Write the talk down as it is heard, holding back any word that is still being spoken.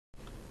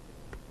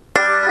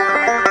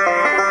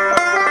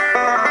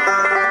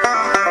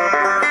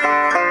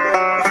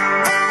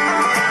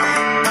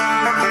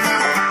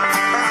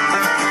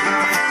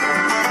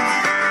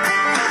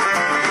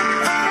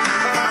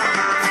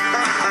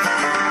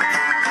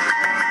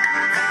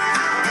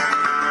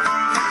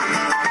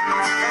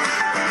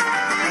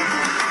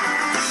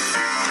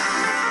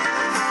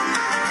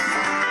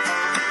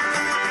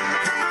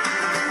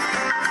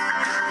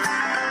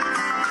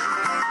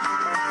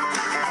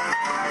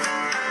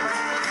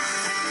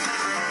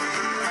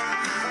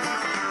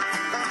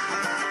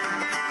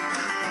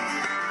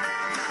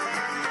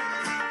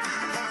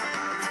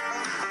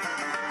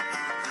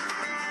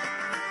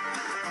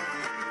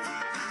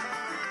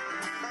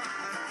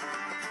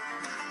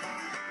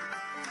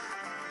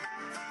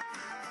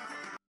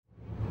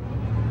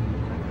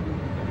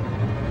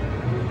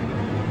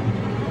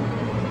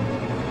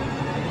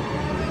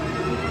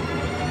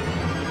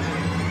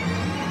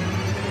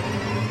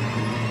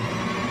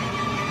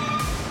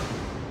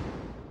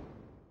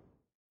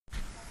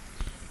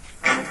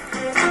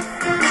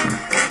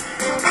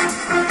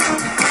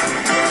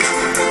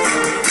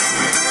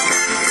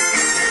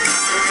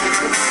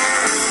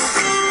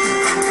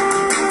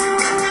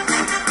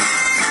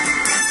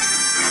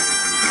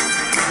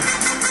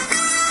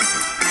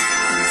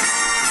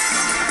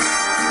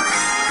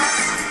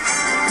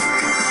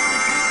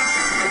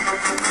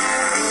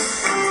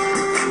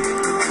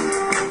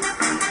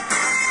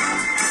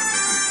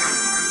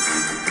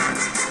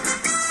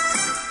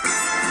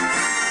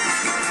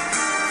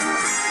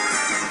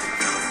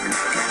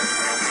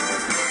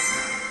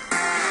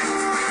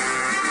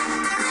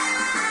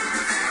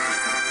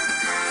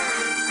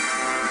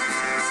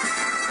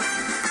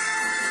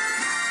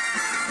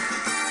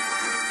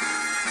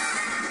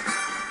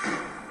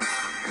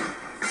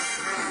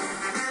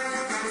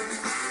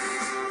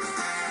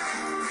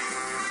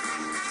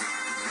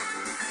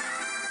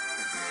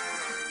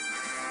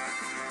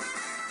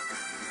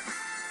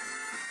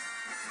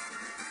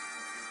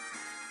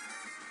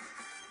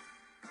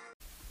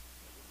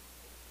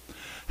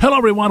Hello,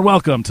 everyone.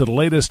 Welcome to the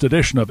latest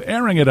edition of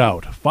Airing It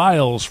Out,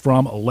 Files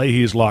from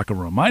Leahy's Locker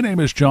Room. My name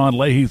is John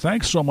Leahy.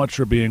 Thanks so much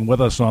for being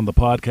with us on the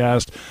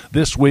podcast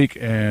this week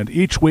and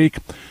each week.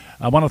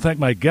 I want to thank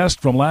my guest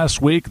from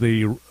last week,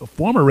 the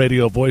former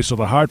radio voice of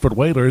the Hartford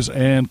Whalers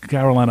and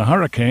Carolina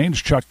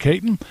Hurricanes, Chuck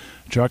Caton.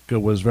 Chuck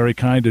was very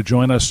kind to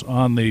join us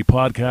on the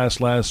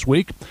podcast last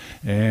week.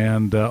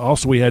 And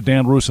also we had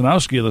Dan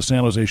Rusanowski of the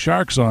San Jose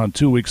Sharks on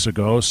 2 weeks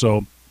ago.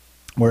 So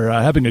we're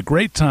having a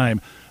great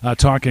time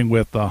talking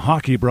with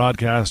hockey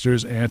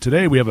broadcasters, and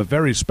today we have a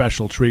very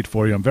special treat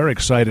for you. I'm very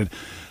excited.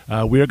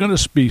 We are going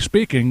to be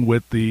speaking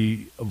with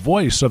the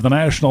voice of the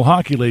National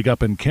Hockey League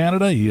up in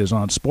Canada. He is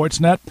on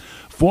Sportsnet,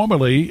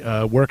 formerly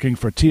working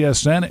for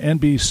TSN,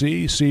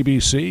 NBC,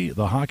 CBC,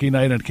 the Hockey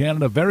Night in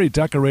Canada. Very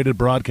decorated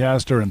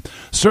broadcaster and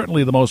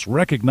certainly the most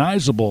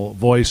recognizable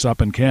voice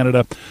up in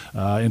Canada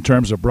in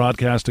terms of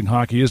broadcasting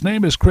hockey. His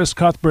name is Chris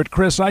Cuthbert.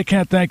 Chris, I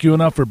can't thank you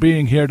enough for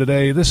being here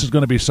today. This is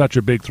going to be such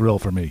a big thrill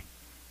for me.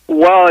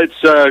 Well,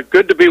 it's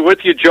good to be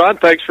with you, John.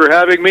 Thanks for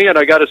having me. And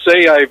I got to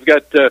say, I've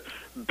got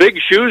big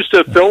shoes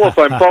to fill if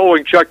I'm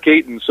following Chuck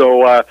Caton.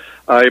 So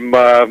I'm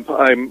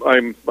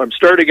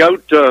starting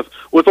out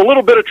with a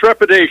little bit of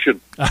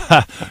trepidation.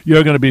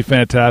 You're going to be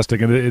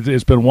fantastic, and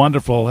it's been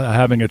wonderful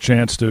having a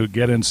chance to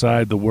get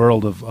inside the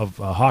world of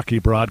hockey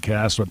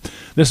broadcast.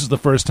 This is the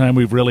first time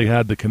we've really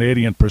had the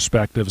Canadian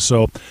perspective,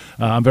 so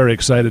I'm very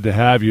excited to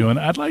have you. And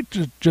I'd like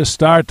to just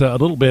start a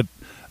little bit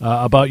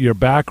about your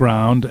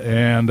background,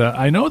 and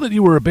I know that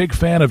you were a big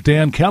fan of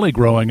Dan Kelly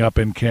growing up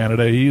in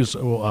Canada. He's a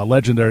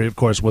legendary, of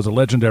course, was a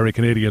legendary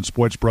Canadian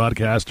sports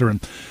broadcaster, and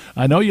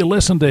I know you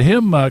listened to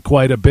him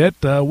quite a bit.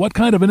 What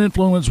kind of an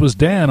influence was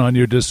Dan on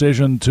your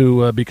decision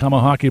to become a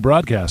hockey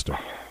broadcaster?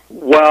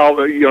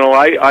 Well, you know,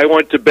 I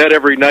went to bed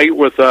every night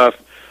with a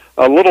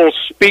little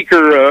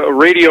speaker,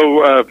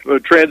 radio,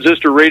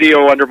 transistor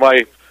radio under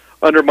my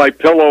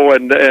pillow,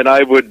 and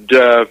I would,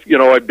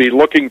 I'd be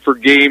looking for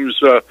games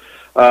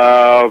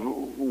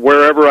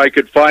wherever I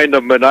could find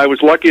them, and I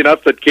was lucky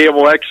enough that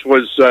KMOX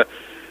was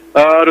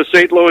out of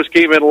St. Louis,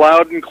 came in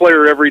loud and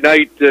clear every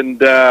night,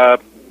 and I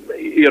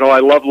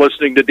loved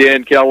listening to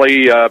Dan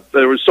Kelly.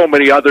 There was so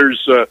many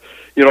others.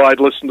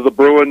 I'd listen to the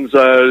Bruins,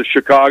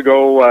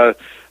 Chicago.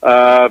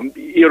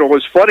 It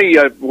was funny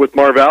with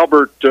Marv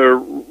Albert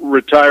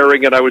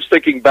retiring, and I was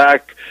thinking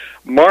back.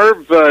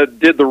 Marv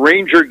did the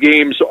Ranger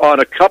games on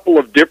a couple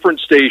of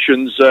different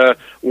stations.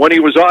 When he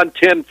was on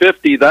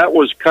 1050, that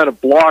was kind of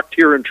blocked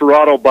here in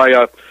Toronto by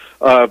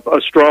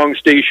a strong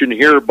station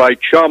here by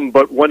Chum.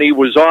 But when he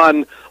was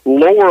on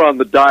lower on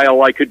the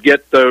dial, I could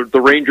get the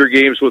Ranger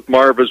games with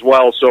Marv as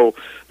well. So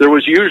there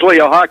was usually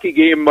a hockey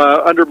game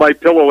under my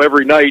pillow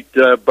every night.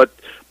 But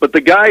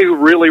the guy who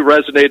really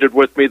resonated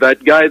with me,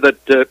 that guy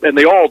that, and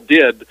they all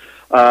did,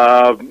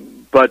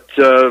 but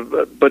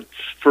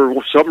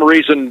for some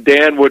reason,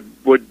 Dan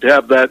would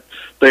have the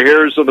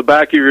hairs on the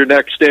back of your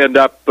neck stand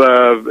up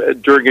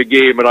during a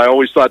game, and I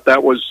always thought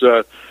that was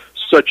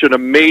such an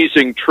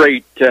amazing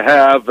trait to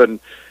have, and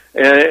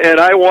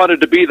I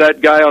wanted to be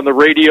that guy on the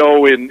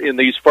radio in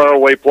these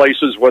faraway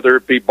places, whether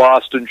it be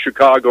Boston,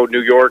 Chicago,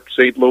 New York,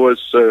 St. Louis,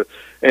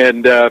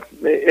 and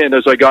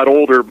as I got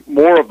older,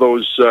 more of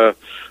those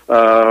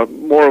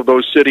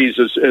cities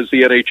as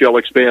the NHL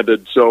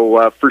expanded.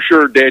 So for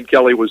sure, Dan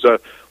Kelly was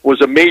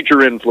a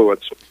major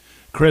influence.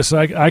 Chris,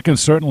 I can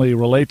certainly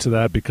relate to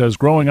that because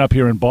growing up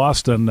here in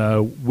Boston,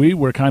 we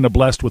were kind of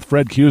blessed with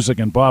Fred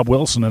Cusick and Bob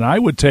Wilson, and I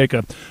would take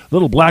a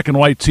little black and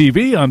white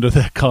TV under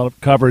the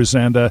covers,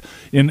 and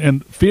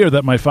in fear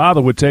that my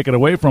father would take it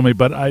away from me.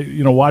 But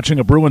watching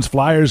a Bruins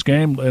Flyers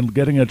game and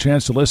getting a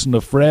chance to listen to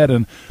Fred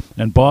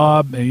and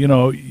Bob,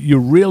 you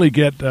really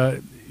get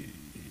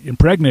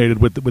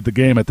impregnated with the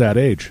game at that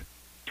age.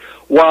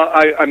 Well,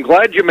 I'm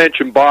glad you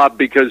mentioned Bob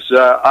because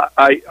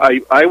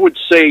I would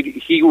say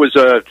he was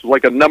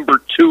like a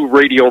number 2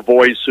 radio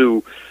voice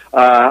who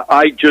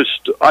I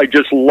just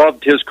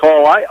loved his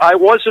call. I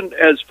wasn't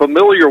as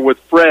familiar with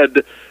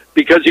Fred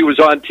because he was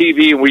on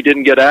TV and we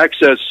didn't get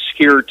access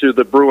here to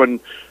the Bruin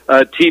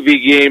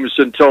TV games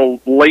until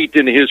late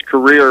in his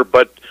career.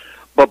 But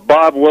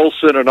Bob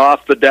Wilson and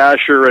Off the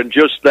Dasher and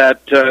just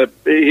that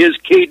his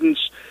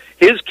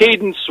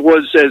cadence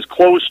was as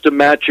close to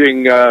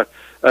matching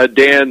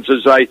Dan's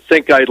as I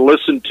think I'd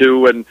listened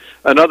to, and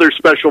another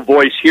special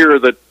voice here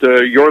that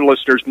your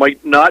listeners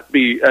might not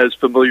be as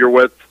familiar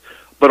with,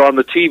 but on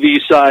the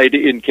TV side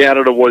in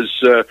Canada was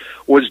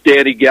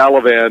Danny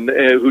Gallivan,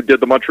 who did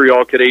the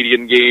Montreal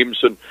Canadian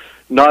games, and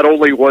not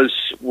only was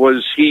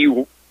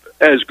he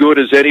as good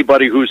as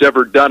anybody who's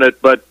ever done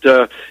it, but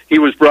he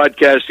was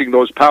broadcasting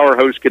those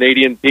powerhouse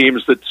Canadian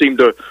teams that seemed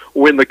to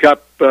win the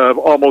Cup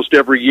almost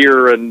every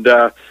year, and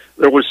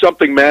there was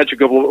something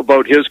magical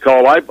about his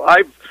call.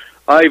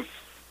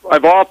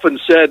 I've often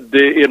said,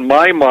 in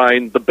my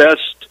mind, the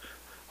best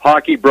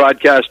hockey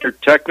broadcaster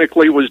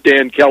technically was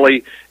Dan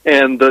Kelly,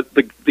 and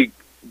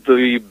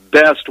the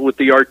best with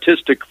the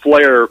artistic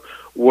flair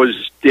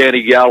was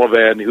Danny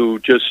Gallivan, who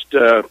just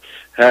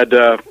had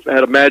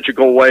a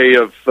magical way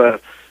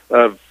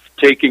of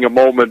taking a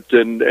moment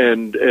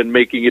and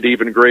making it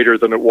even greater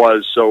than it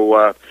was.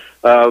 So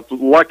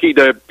lucky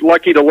to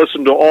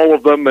listen to all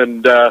of them,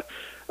 and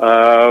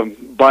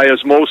by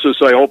osmosis,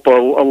 I hope a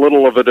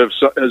little of it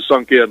has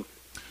sunk in.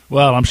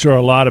 Well, I'm sure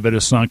a lot of it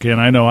has sunk in.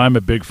 I know I'm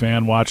a big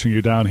fan watching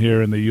you down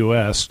here in the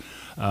U.S.,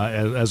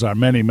 as are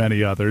many,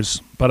 many others.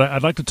 But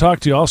I'd like to talk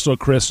to you also,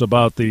 Chris,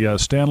 about the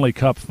Stanley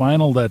Cup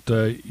final that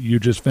you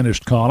just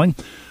finished calling.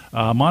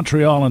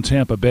 Montreal and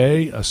Tampa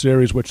Bay, a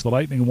series which the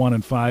Lightning won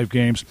in 5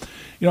 games.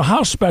 You know,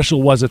 how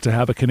special was it to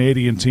have a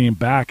Canadian team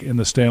back in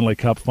the Stanley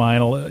Cup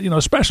final, you know,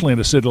 especially in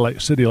a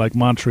city like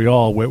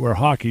Montreal, where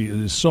hockey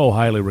is so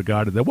highly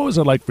regarded? What was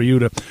it like for you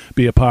to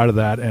be a part of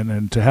that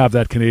and to have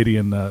that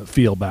Canadian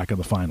feel back in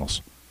the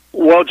finals?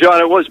 Well, John,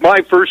 it was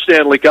my first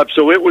Stanley Cup,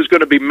 so it was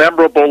going to be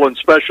memorable and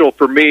special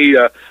for me,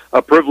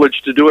 a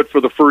privilege to do it for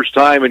the first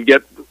time and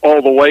get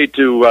all the way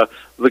to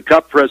the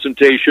Cup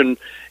presentation.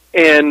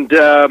 And,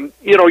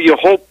 you know, you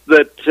hope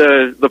that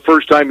the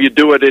first time you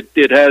do it,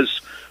 it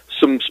has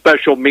some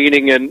special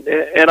meaning. And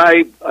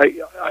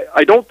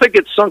I don't think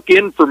it sunk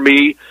in for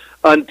me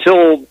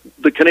until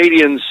the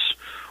Canadians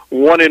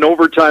won in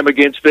overtime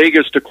against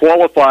Vegas to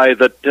qualify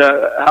that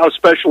how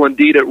special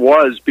indeed it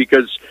was,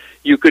 because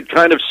you could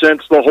kind of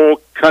sense the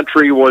whole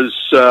country was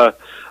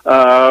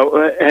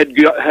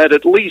had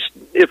at least,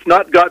 if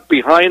not got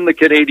behind the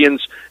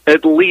Canadians,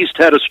 at least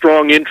had a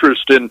strong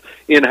interest in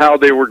how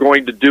they were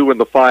going to do in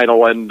the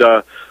final. And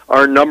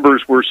our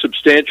numbers were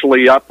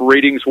substantially up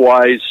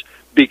ratings-wise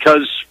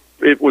because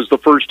it was the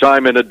first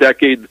time in a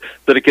decade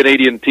that a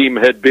Canadian team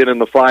had been in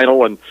the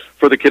final, and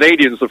for the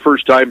Canadians, the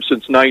first time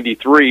since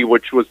 '93,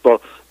 which was the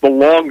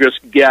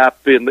longest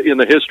gap in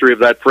the history of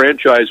that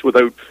franchise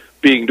without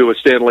being to a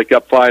Stanley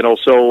Cup final.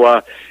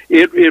 So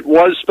it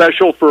was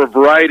special for a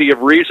variety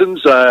of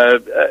reasons.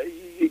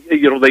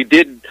 You know, they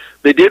did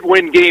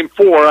win Game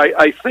 4.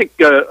 I think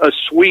a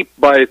sweep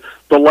by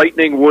the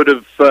Lightning would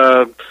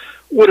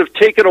have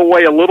taken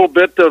away a little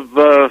bit of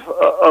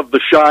the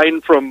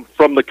shine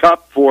from the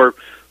Cup for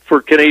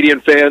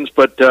Canadian fans.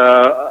 But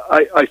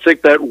I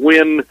think that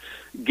win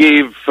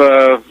gave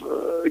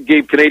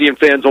Canadian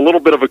fans a little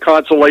bit of a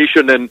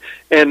consolation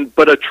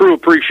but a true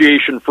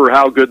appreciation for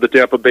how good the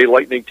Tampa Bay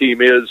Lightning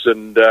team is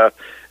and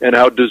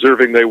how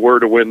deserving they were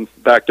to win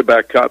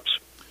back-to-back cups.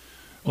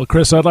 Well,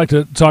 Chris, I'd like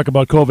to talk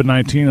about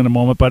COVID-19 in a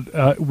moment,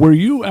 but were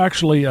you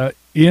actually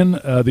in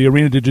the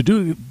arena? Did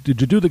you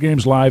do the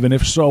games live, and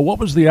if so, what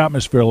was the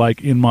atmosphere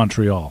like in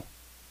Montreal?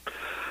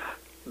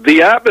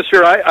 The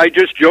atmosphere, I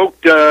just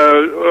joked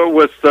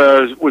with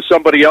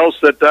somebody else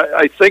that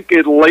I think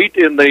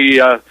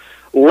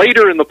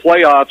later in the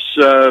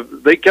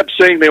playoffs, they kept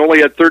saying they only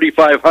had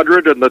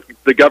 3,500 and that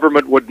the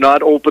government would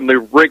not open the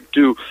rink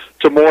to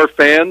more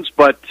fans.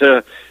 But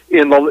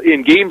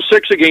in Game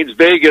 6 against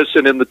Vegas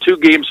and in the 2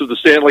 games of the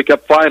Stanley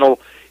Cup Final,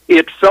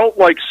 it felt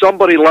like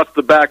somebody left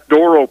the back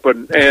door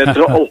open, and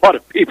a lot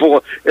of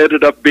people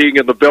ended up being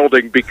in the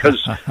building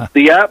because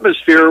the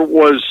atmosphere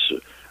was.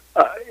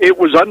 It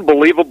was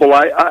unbelievable.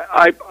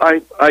 I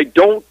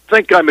don't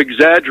think I'm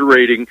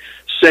exaggerating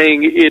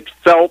saying it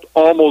felt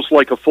almost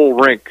like a full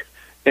rink,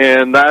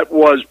 and that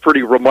was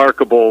pretty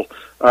remarkable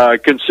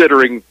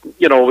considering,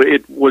 you know,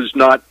 it was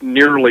not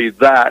nearly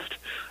that.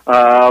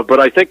 But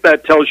I think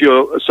that tells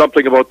you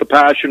something about the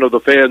passion of the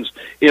fans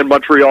in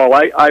Montreal.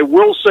 I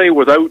will say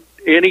without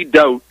any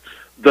doubt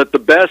that the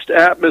best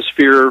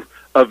atmosphere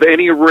of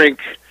any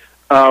rink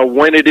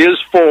when it is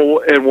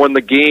full and when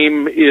the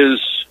game is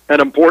an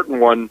important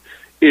one,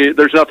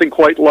 there's nothing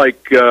quite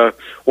like, there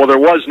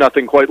was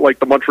nothing quite like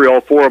the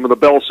Montreal Forum, and the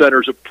Bell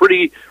Centre is a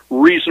pretty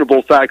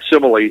reasonable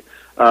facsimile.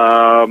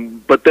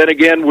 But then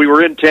again, we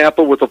were in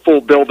Tampa with a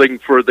full building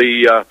for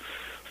the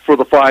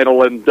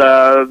final, and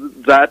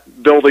that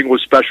building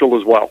was special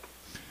as well.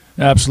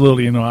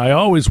 Absolutely. You know, I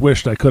always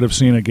wished I could have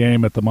seen a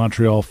game at the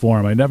Montreal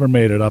Forum. I never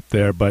made it up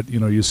there, but you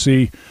know, you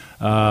see,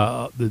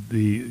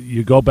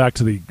 you go back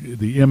to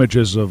the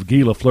images of Guy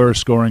Lafleur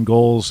scoring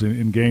goals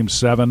in Game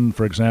 7,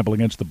 for example,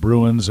 against the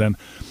Bruins, and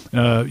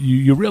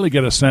you really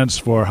get a sense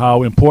for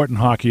how important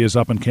hockey is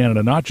up in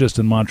Canada, not just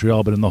in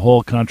Montreal, but in the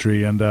whole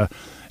country. And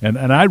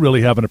I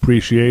really have an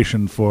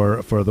appreciation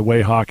for the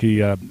way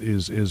hockey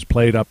is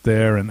played up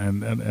there,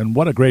 and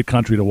what a great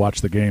country to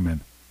watch the game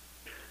in.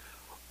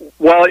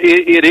 Well,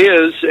 it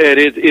is, and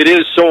it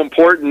is so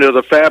important to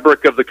the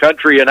fabric of the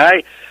country. And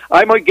I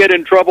might get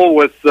in trouble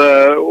with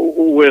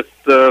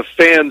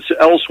fans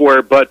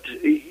elsewhere, but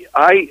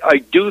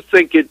I do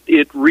think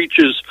it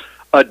reaches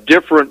a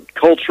different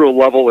cultural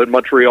level in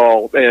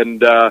Montreal,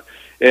 and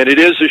it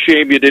is a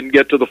shame you didn't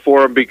get to the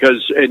Forum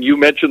because, and you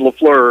mentioned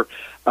Lafleur,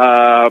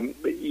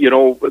 you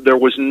know, there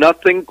was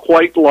nothing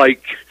quite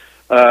like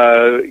Guy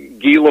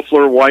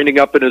Lafleur winding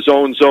up in his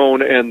own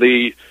zone and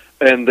the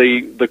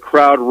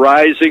crowd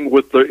rising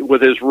with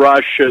his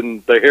rush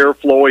and the hair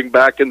flowing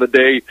back in the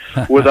day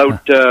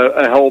without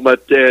a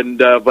helmet, and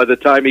by the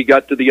time he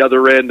got to the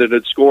other end and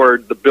had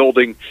scored, the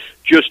building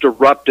just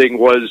erupting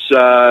was,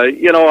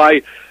 you know,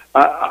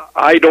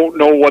 I don't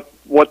know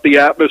what the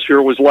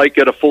atmosphere was like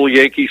at a full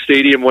Yankee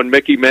Stadium when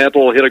Mickey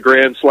Mantle hit a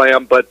grand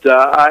slam, but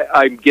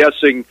I'm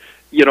guessing,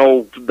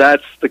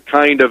 that's the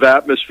kind of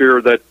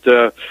atmosphere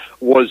that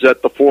was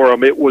at the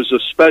Forum. It was a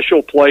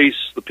special place.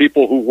 The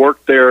people who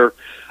worked there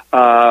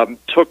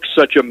took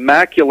such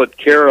immaculate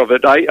care of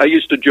it. I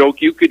used to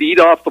joke you could eat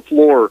off the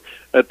floor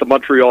at the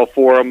Montreal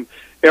Forum.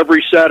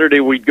 Every Saturday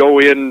we'd go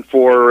in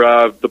for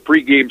the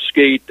pregame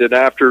skate, and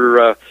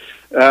after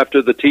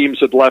the teams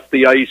had left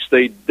the ice,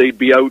 they'd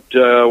be out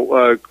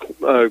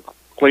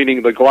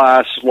cleaning the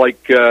glass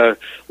like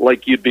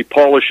you'd be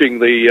polishing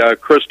the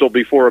crystal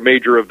before a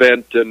major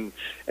event, and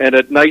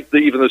at night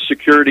even the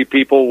security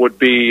people would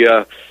be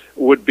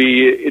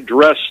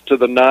dressed to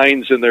the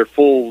nines in their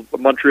full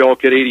Montreal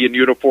Canadian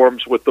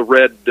uniforms with the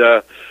red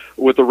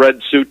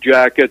suit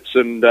jackets.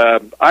 And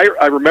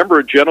I remember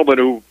a gentleman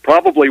who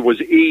probably was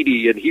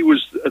 80, and he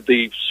was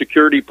the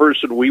security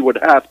person we would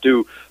have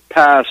to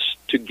pass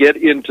to get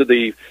into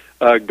the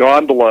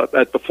gondola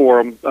at the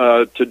Forum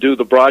to do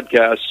the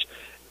broadcasts.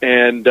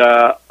 And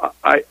I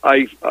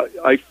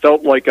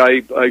felt like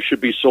I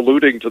should be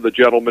saluting to the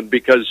gentleman,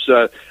 because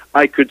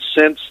I could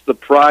sense the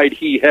pride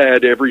he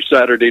had every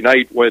Saturday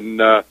night when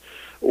the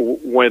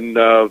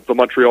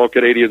Montreal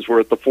Canadiens were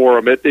at the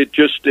Forum. It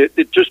just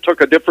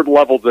took a different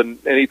level than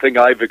anything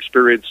I've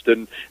experienced.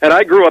 And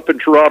I grew up in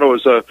Toronto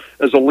as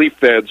a Leaf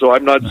fan, so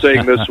I'm not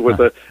saying this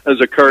as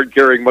a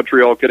card-carrying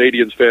Montreal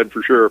Canadiens fan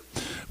for sure.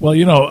 Well,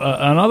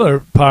 another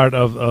part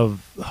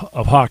of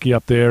hockey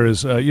up there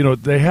is,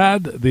 they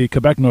had the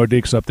Quebec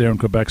Nordiques up there in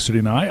Quebec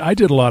City. Now, I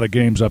did a lot of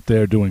games up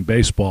there doing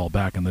baseball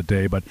back in the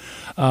day, but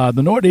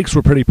the Nordiques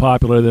were pretty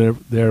popular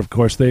there. Of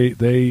course, they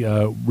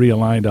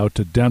realigned out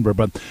to Denver.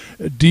 But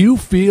do you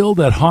feel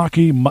that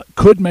hockey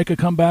could make a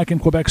comeback in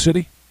Quebec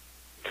City?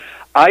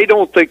 I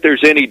don't think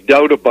there's any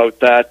doubt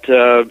about that.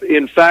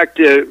 In fact,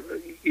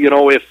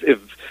 if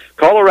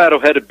Colorado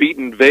had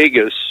beaten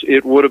Vegas,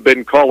 it would have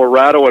been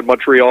Colorado and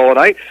Montreal. And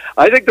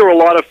I think there were a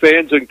lot of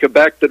fans in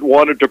Quebec that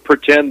wanted to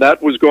pretend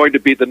that was going to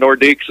be the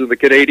Nordiques and the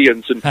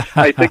Canadiens. And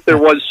I think there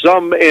was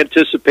some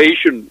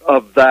anticipation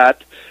of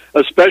that,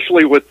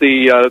 especially with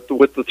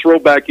the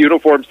throwback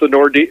uniforms the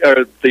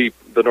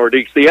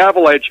Nordiques, the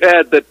Avalanche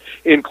had, that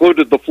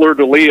included the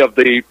fleur-de-lis of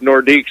the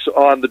Nordiques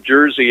on the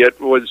jersey. It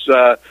was,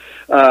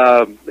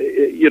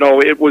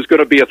 it was going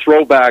to be a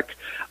throwback.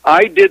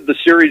 I did the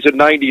series in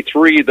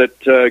 '93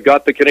 that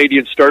got the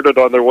Canadiens started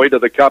on their way to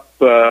the Cup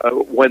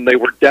when they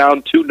were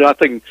down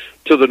 2-0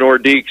 to the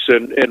Nordiques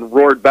and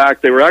roared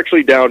back. They were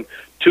actually down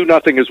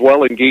 2-0 as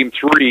well in Game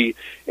 3.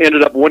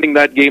 Ended up winning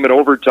that game in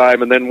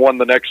overtime, and then won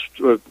the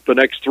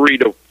next three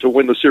to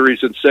win the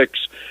series in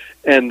 6.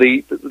 And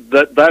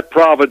that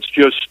province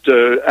just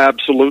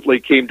absolutely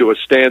came to a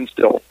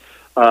standstill.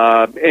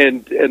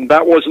 And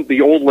that wasn't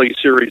the only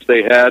series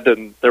they had,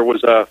 and there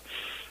was a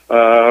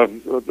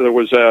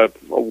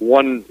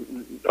one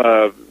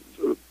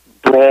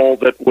brawl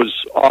that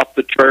was off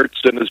the charts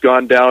and has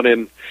gone down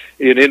in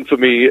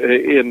infamy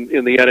in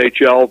the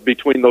NHL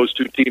between those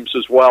two teams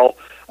as well.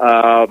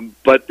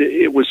 But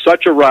it was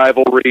such a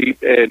rivalry,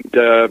 and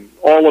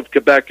all of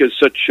Quebec is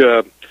such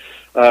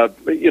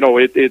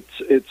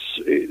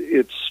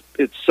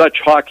it's such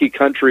hockey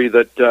country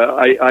that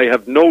I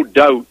have no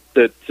doubt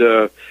that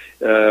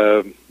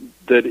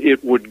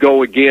it would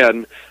go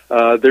again.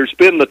 There's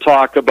been the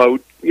talk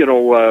about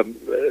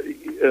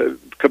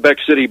Quebec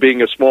City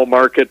being a small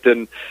market,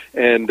 and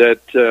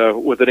that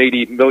with an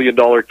 $80 million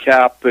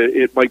cap,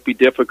 it might be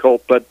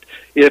difficult. But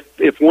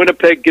if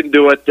Winnipeg can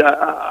do it,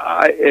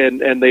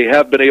 and they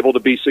have been able to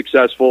be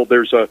successful,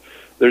 there's a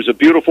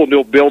beautiful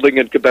new building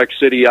in Quebec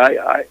City.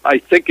 I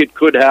think it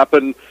could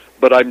happen,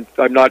 but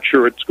I'm not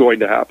sure it's going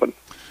to happen.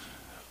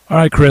 All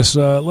right, Chris,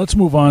 let's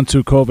move on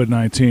to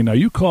COVID-19. Now,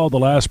 you called the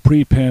last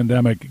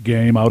pre-pandemic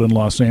game out in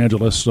Los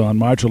Angeles on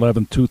March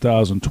 11,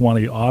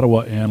 2020, Ottawa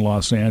and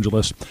Los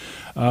Angeles.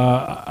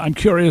 I'm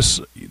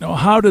curious,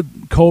 how did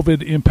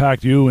COVID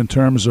impact you in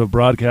terms of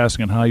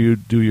broadcasting and how you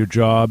do your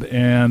job?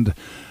 And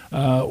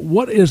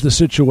what is the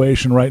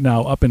situation right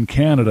now up in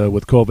Canada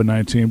with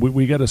COVID-19?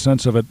 We get a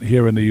sense of it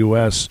here in the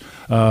U.S.,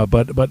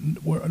 but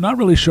we're not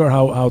really sure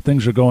how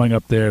things are going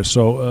up there.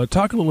 So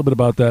talk a little bit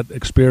about that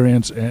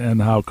experience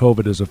and how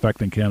COVID is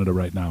affecting Canada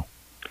right now.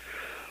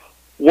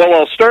 Well,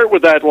 I'll start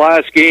with that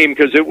last game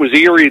because it was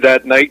eerie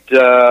that night.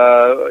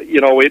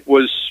 It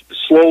was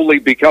slowly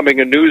becoming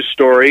a news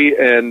story,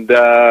 and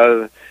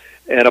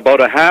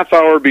about a half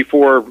hour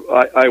before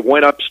I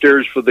went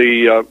upstairs for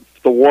the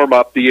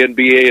warm-up, the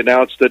NBA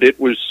announced that it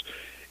was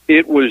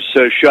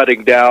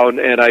shutting down,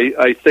 and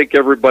I think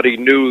everybody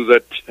knew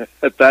that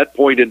at that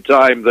point in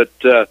time that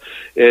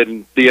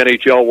and the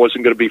NHL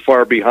wasn't going to be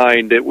far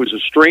behind. It was a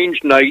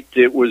strange night.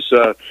 It was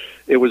a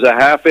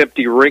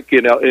half-empty rink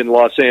in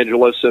Los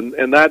Angeles,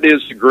 and that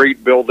is a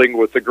great building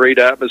with a great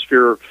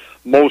atmosphere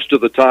most of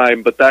the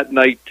time. But that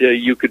night,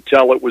 you could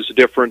tell it was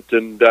different,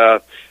 and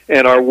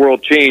our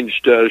world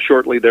changed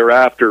shortly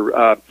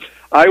thereafter.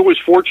 I was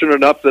fortunate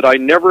enough that I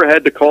never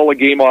had to call a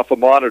game off a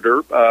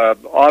monitor.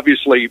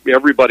 Obviously,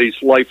 everybody's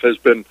life has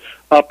been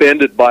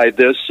upended by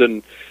this,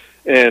 and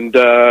And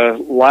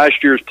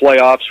last year's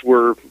playoffs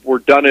were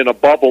done in a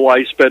bubble.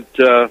 I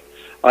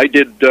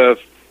did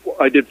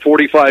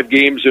 45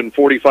 games in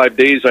 45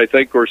 days, I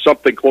think, or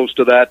something close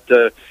to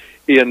that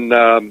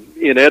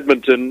in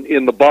Edmonton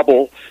in the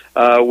bubble,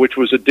 which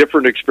was a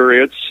different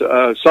experience.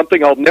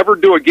 Something I'll never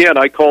do again.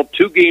 I called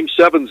 2 Game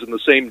 7s in the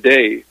same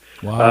day.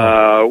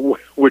 Wow.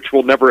 Which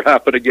will never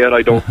happen again,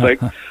 I don't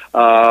think.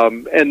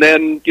 And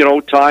then,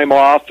 time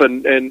off,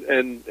 and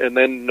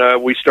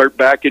then we start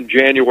back in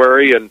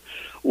January, and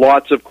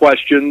lots of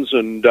questions.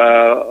 And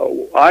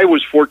I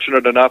was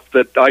fortunate enough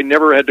that I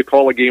never had to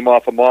call a game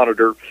off a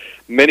monitor.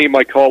 Many of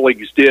my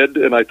colleagues did,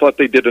 and I thought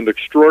they did an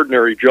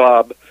extraordinary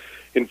job.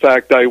 In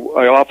fact, I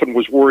often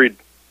was worried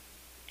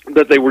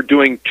that they were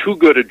doing too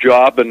good a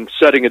job and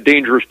setting a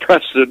dangerous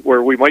precedent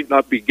where we might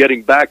not be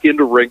getting back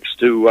into rinks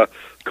to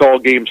call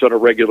games on a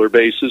regular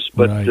basis.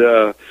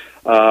 But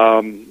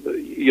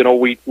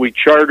Right. We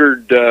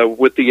chartered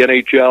with the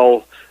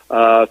NHL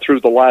through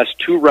the last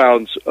 2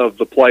 rounds of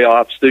the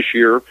playoffs this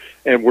year,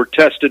 and we're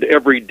tested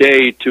every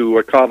day to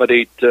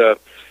accommodate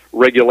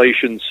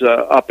regulations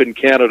up in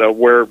Canada,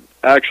 where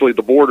actually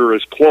the border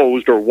is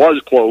closed, or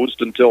was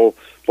closed until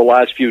the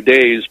last few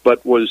days,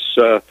 but was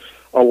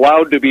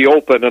allowed to be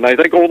open. And I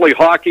think only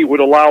hockey would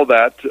allow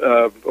that,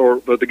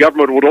 or the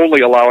government would only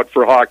allow it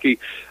for hockey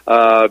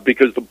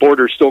because the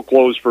border is still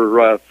closed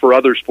for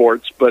other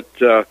sports. But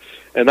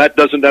and that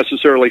doesn't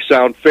necessarily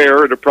sound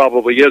fair, and it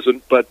probably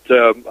isn't. But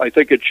I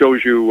think it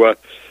shows you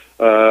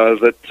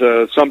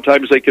that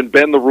sometimes they can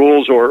bend the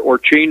rules or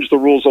change the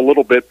rules a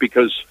little bit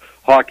because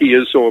hockey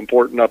is so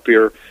important up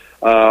here.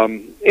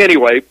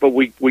 Anyway, but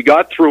we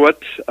got through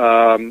it.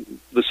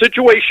 The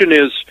situation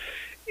has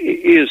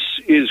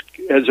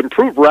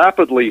improved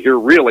rapidly here.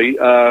 Really,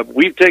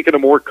 we've taken a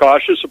more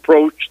cautious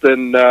approach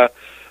than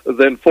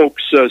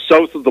folks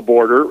south of the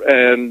border,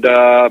 and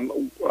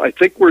I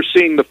think we're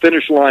seeing the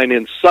finish line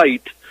in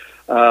sight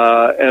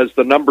as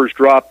the numbers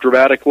drop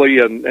dramatically,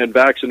 and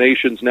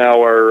vaccinations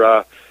now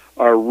are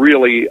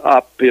really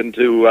up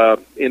into a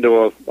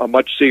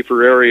much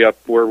safer area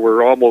where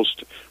we're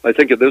almost, I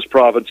think, in this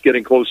province,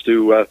 getting close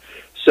to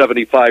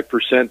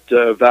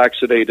 75%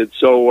 vaccinated.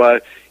 So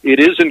it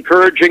is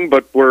encouraging,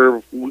 but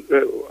we're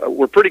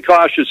pretty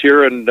cautious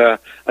here, and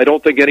I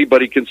don't think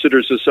anybody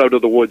considers us out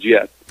of the woods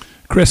yet.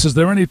 Chris, is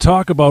there any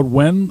talk about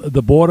when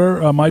the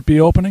border might be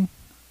opening?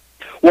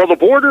 Well, the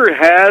border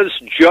has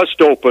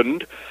just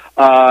opened.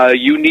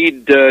 You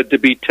need to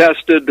be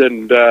tested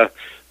and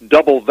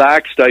double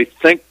vaxxed, I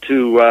think,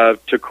 to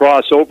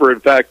cross over.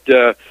 In fact,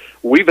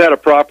 we've had a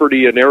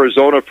property in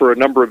Arizona for a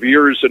number of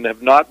years and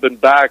have not been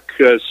back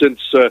since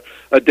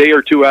a day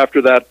or two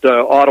after that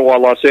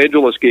Ottawa-Los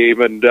Angeles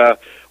game, and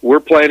we're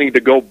planning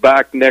to go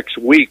back next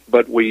week,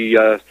 but we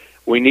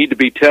need to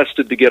be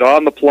tested to get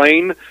on the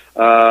plane.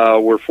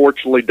 We're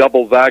fortunately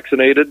double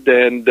vaccinated,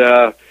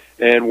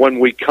 and when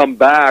we come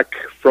back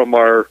from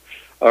our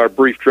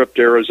brief trip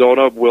to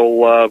Arizona,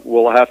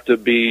 we'll have to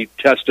be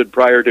tested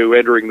prior to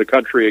entering the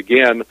country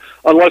again,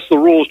 unless the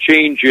rules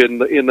change in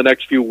the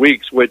next few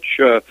weeks, which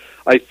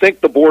I think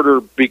the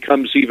border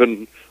becomes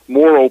even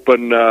more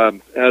open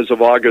as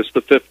of August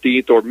the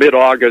 15th or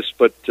mid-August,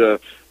 but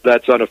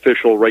that's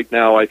unofficial right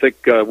now. I think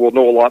we'll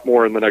know a lot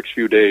more in the next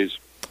few days.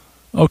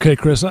 Okay,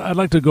 Chris, I'd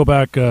like to go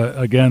back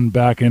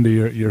back into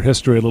your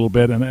history a little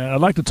bit, and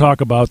I'd like to talk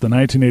about the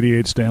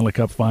 1988 Stanley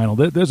Cup Final.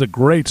 There's a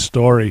great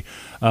story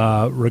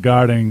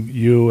regarding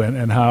you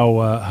and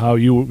how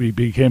you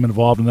became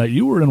involved in that.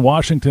 You were in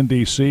Washington,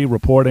 D.C.,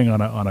 reporting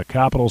on a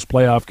Capitals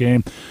playoff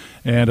game,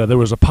 and there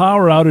was a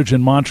power outage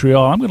in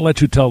Montreal. I'm going to let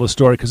you tell the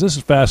story because this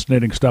is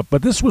fascinating stuff,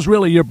 but this was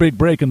really your big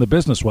break in the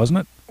business,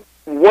 wasn't it?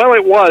 Well,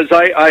 it was.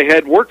 I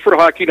had worked for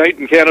Hockey Night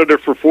in Canada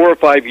for 4 or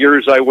 5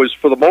 years. I was,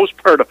 for the most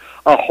part,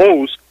 a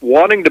host,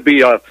 wanting to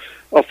be a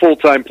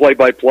full-time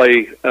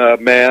play-by-play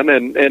man,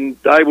 and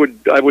I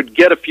would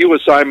get a few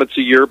assignments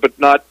a year, but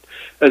not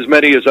as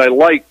many as I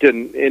liked.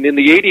 And in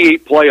the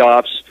 '88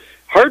 playoffs,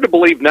 hard to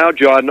believe now,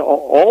 John,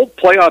 all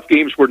playoff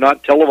games were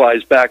not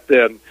televised back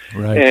then.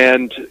 Right.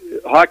 And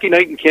Hockey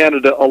Night in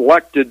Canada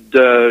elected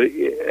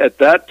at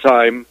that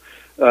time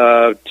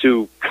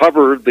to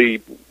cover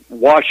the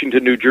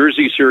Washington, New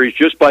Jersey series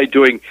just by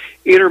doing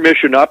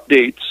intermission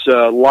updates,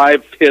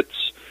 live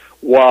hits,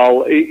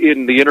 while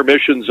in the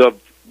intermissions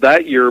of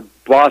that year,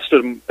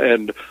 Boston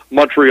and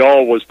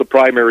Montreal was the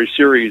primary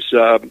series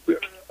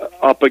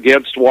up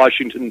against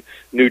Washington,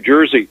 New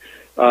Jersey.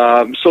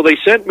 So they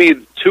sent me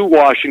to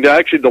Washington,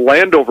 actually the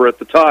Landover at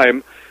the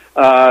time,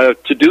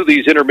 to do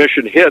these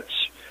intermission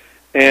hits.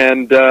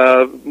 And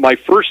my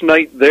first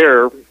night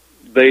there,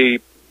 they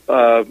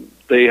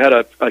had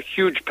a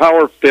huge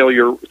power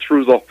failure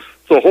through the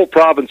whole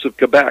province of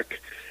Quebec.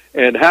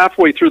 And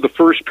halfway through the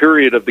first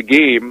period of the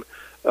game,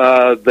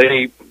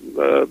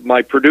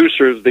 my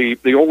producer,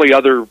 the only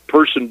other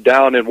person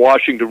down in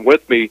Washington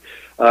with me,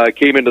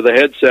 came into the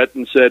headset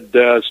and said,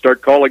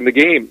 start calling the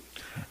game.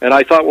 And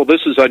I thought, well,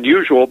 this is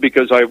unusual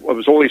because I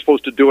was only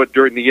supposed to do it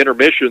during the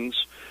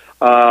intermissions.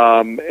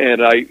 And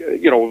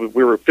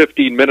we were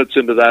 15 minutes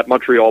into that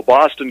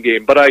Montreal-Boston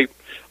game, but I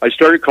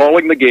started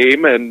calling the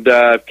game and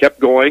kept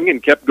going,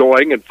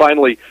 and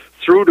finally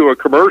threw to a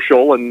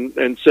commercial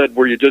and said,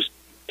 "Were you just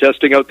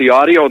testing out the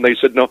audio?" And they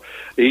said, "No."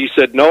 He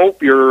said, "No,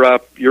 you're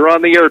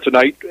on the air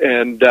tonight,"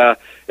 and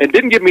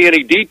didn't give me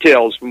any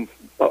details.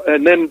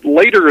 And then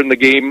later in the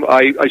game,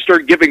 I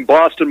started giving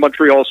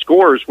Boston-Montreal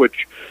scores,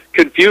 which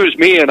confused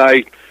me, and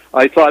I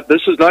thought,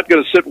 this is not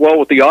going to sit well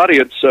with the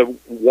audience.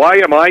 Why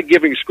am I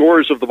giving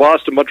scores of the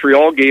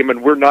Boston-Montreal game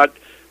and we're not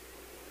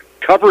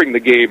covering the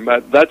game?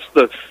 That's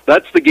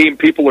the game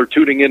people are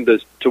tuning in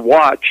to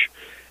watch.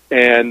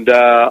 And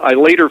I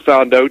later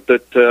found out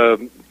that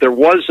there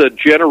was a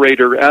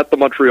generator at the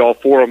Montreal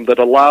Forum that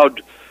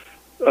allowed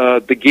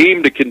the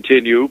game to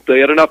continue. They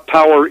had enough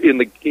power in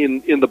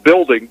the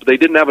building, but they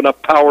didn't have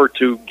enough power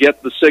to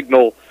get the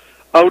signal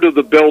out of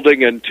the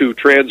building and to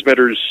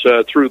transmitters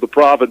through the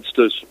province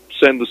to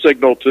send the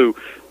signal to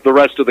the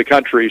rest of the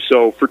country.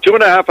 So for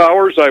 2.5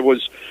 hours, I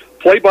was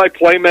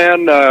play-by-play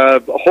man,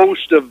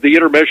 host of the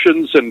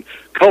intermissions, and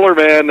color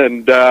man.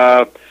 And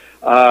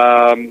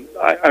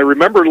I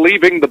remember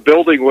leaving the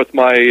building with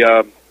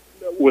my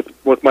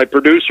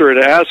producer and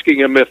asking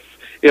him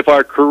if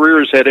our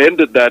careers had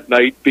ended that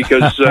night,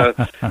 because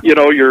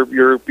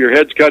your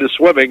head's kind of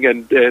swimming,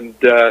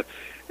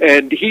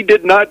 and he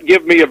did not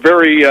give me a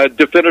very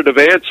definitive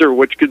answer,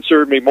 which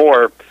concerned me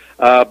more.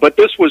 But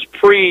this was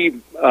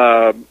pre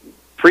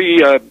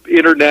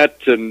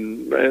internet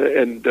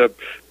and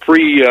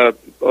pre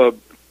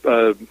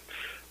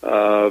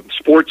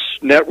sports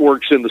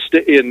networks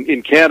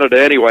in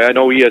Canada. Anyway, I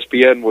know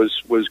ESPN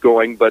was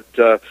going, but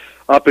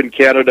up in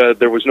Canada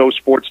there was no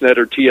Sportsnet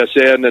or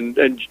TSN,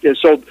 and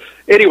so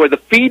anyway, the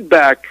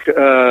feedback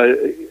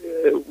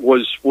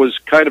was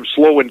kind of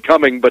slow in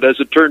coming. But as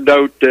it turned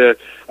out,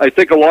 I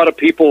think a lot of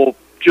people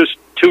just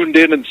tuned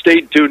in and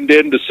stayed tuned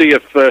in to see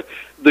if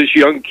this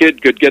young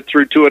kid could get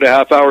through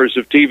 2.5 hours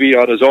of TV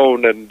on his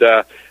own, and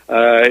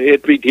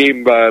it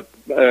became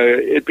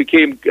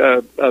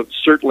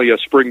certainly a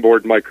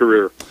springboard in my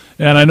career.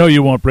 And I know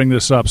you won't bring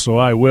this up, so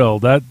I will.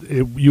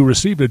 You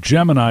received a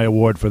Gemini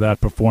Award for that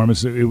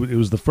performance. It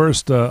was the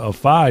first of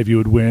 5 you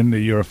would win.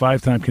 You're a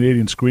 5-time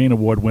Canadian Screen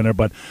Award winner,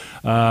 but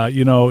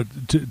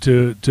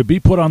to be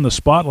put on the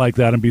spot like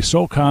that and be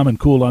so calm and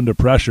cool under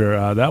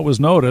pressure, that was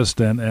noticed.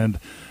 And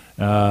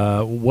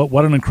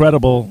what an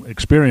incredible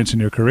experience in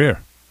your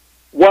career.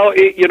 Well,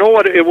 you know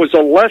what? It was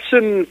a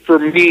lesson for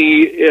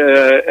me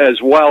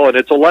as well, and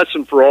it's a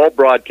lesson for all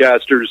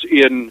broadcasters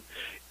in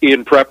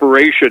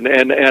preparation.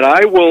 And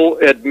I will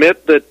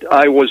admit that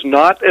I was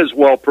not as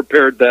well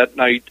prepared that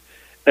night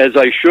as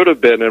I should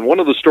have been. And one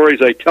of the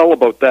stories I tell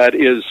about that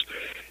is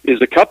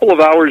a couple of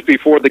hours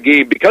before the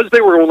game, because they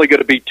were only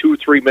going to be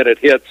 2-3 minute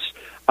hits.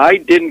 I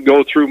didn't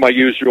go through my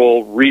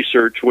usual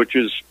research, which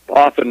is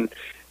often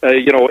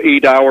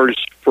 8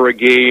 hours for a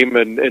game,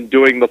 and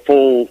doing the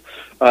full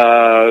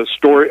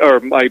story, or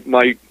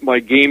my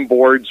game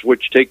boards,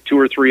 which take 2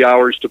 or 3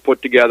 hours to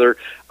put together.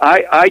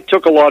 I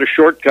took a lot of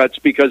shortcuts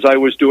because I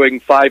was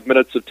doing 5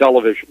 minutes of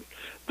television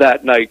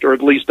that night, or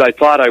at least I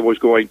thought I was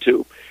going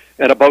to.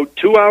 And about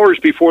 2 hours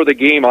before the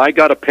game, I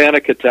got a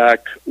panic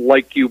attack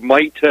like you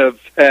might have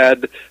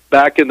had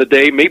back in the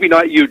day. Maybe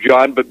not you,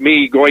 John, but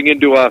me, going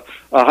into a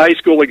high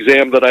school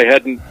exam that I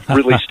hadn't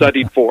really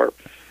studied for.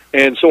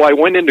 And so I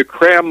went into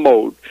cram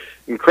mode.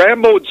 And cram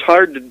mode's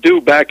hard to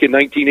do back in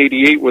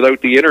 1988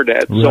 without the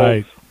internet.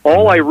 Right. So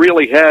all I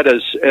really had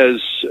as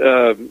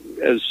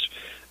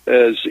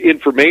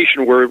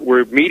information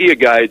were media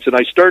guides, and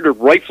I started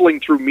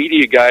rifling through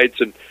media guides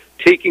and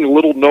taking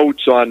little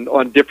notes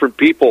on different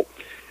people.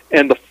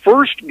 And the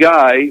first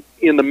guy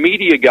in the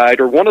media guide,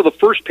 or one of the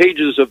first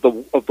pages of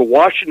the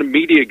Washington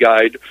media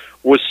guide,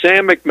 was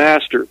Sam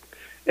McMaster.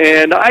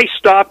 And I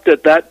stopped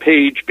at that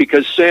page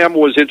because Sam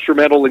was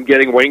instrumental in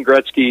getting Wayne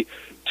Gretzky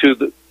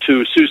to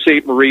Sault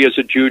Ste. Marie as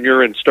a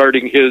junior and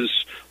starting his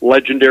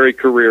legendary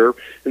career.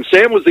 And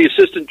Sam was the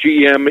assistant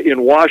GM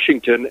in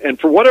Washington, and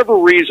for whatever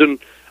reason,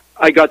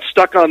 I got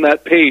stuck on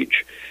that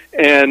page.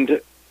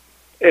 And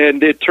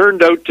it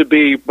turned out to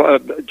be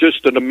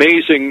just an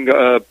amazing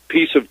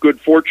piece of good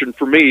fortune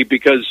for me,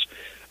 because,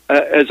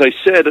 as I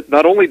said,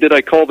 not only did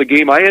I call the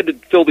game, I had to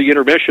fill the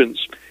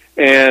intermissions.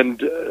 And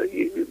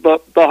the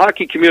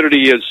hockey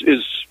community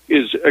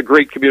is a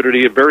great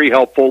community and very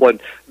helpful,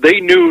 and they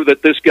knew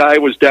that this guy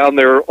was down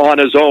there on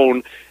his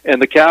own,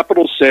 and the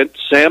Capitals sent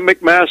Sam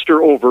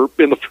McMaster over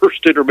in the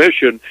first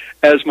intermission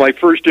as my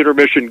first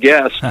intermission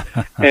guest.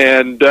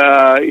 And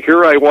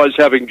here I was,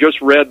 having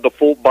just read the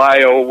full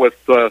bio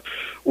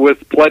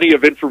with plenty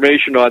of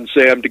information on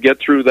Sam to get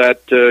through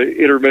that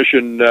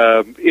intermission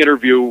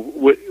interview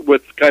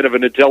with kind of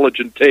an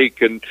intelligent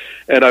take. And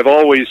I've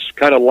always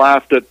kind of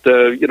laughed at,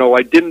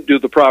 I didn't do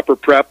the proper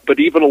prep, but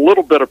even a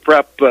little bit of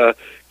prep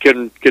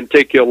can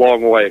take you a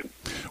long way.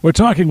 We're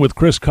talking with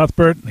Chris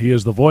Cuthbert. He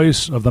is the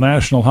voice of the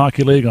National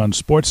Hockey League on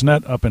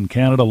Sportsnet up in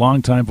Canada,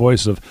 longtime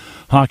voice of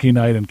Hockey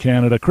Night in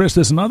Canada. Chris,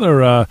 there's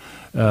another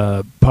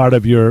part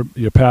of your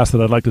past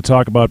that I'd like to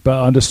talk about.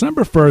 On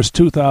December 1st,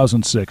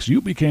 2006,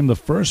 you became the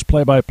first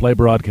play-by-play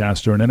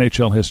broadcaster in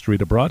NHL history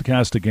to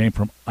broadcast a game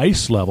from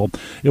ice level.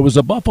 It was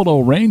a Buffalo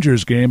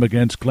Rangers game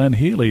against Glenn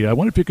Healy. I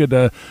wonder if you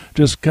could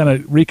just kind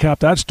of recap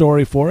that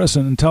story for us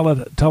and tell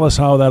us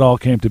how that all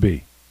came to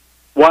be.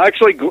 Well,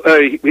 actually,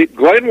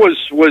 Glenn was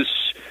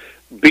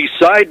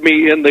beside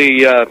me in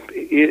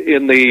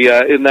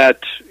that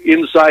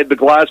inside the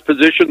glass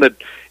position that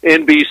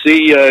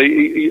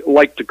NBC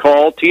liked to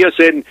call.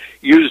 TSN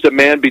used a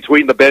man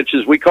between the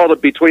benches. We called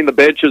it between the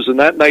benches, and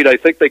that night I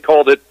think they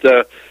called it.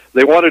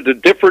 They wanted a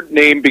different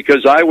name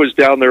because I was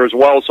down there as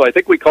well, so I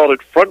think we called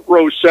it front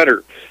row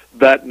center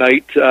that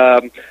night.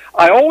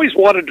 I always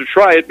wanted to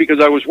try it because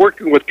I was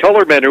working with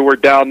colormen who were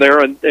down there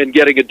and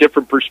getting a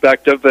different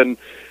perspective.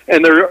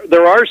 And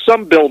there are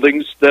some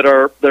buildings that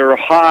are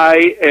high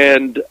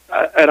and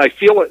I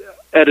feel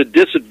at a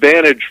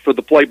disadvantage for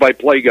the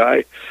play-by-play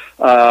guy.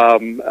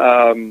 And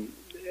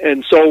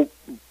so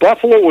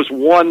Buffalo was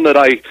one that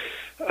I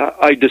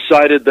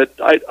decided that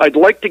I'd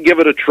like to give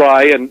it a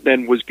try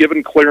and was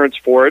given clearance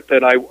for it.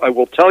 And I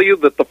will tell you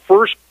that the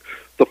first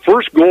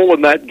goal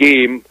in that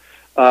game,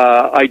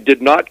 I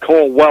did not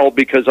call well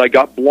because I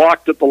got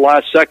blocked at the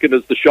last second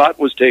as the shot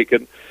was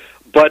taken.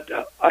 But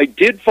I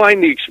did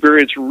find the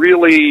experience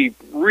really,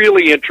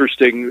 really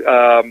interesting.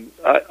 The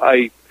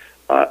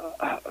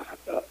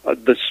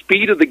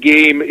speed of the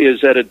game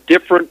is at a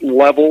different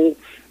level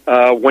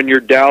when you're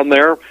down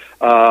there.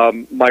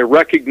 My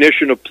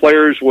recognition of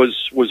players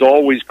was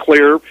always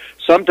clear.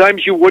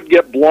 Sometimes you would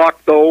get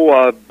blocked,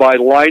 though, by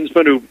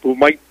linesmen who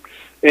might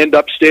end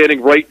up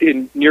standing right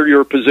near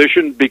your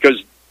position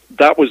because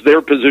that was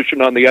their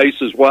position on the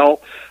ice as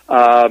well.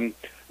 I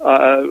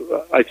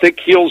think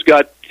Heels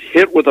got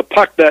hit with a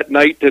puck that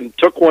night and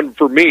took one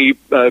for me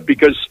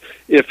because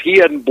if he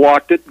hadn't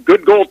blocked it,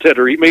 good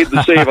goaltender, he made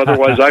the save,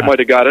 otherwise I might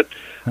have got it.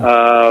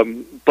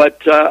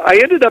 But I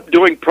ended up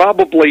doing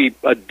probably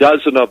a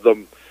dozen of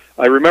them.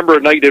 I remember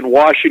a night in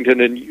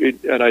Washington, and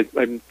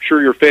I'm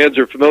sure your fans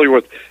are familiar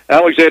with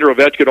Alexander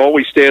Ovechkin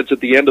always stands at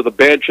the end of the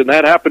bench, and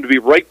that happened to be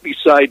right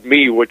beside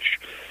me, which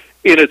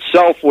in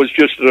itself was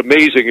just an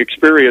amazing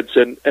experience.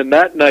 And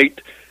that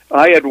night,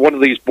 I had one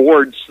of these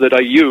boards that I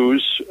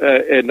use,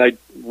 and I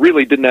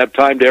really didn't have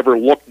time to ever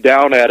look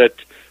down at it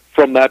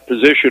from that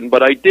position,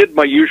 but I did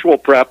my usual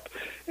prep,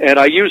 and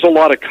I use a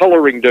lot of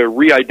coloring to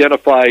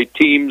re-identify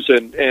teams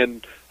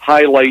and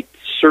highlight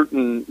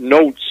certain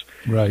notes.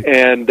 Right.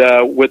 And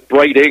with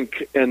bright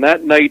ink. And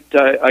that night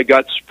I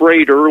got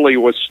sprayed early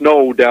with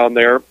snow down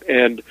there,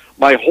 and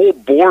my whole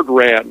board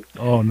ran.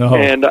 Oh, no.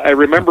 And I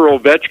remember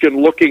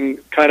Ovechkin looking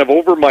kind of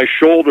over my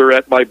shoulder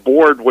at my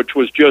board, which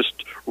was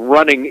just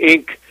running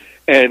ink.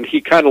 And he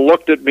kind of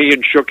looked at me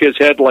and shook his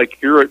head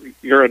like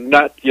you're a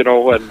nut, you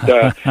know. And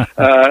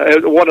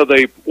one of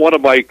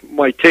my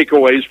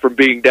takeaways from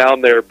being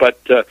down there. But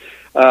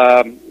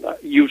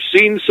you've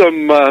seen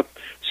some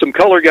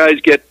color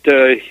guys get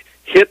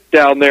hit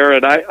down there,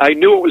 and I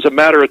knew it was a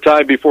matter of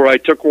time before I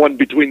took one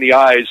between the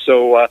eyes.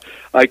 So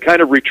I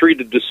kind of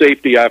retreated to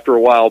safety after a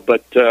while.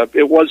 But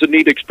it was a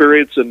neat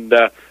experience, and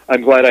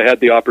I'm glad I had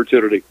the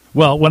opportunity.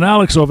 Well, when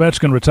Alex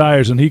Ovechkin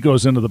retires and he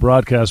goes into the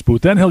broadcast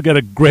booth, then he'll get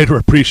a greater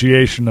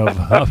appreciation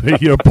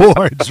of your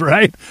boards,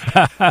 right?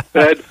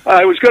 And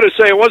I was going to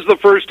say it was the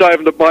first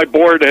time that my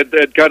board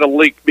had kind of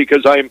leaked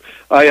because I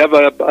have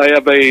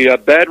a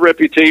bad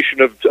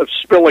reputation of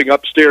spilling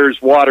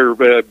upstairs water.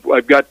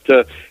 I've got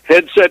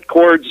headset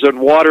cords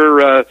and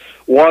water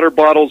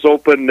bottles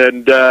open,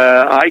 and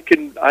I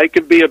can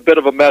be a bit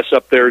of a mess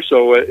up there.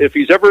 So if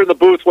he's ever in the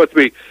booth with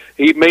me,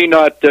 he may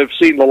not have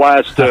seen the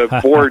last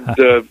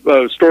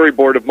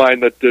storyboard of mine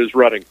that is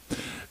running.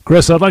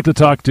 Chris, I'd like to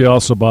talk to you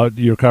also about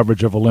your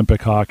coverage of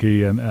Olympic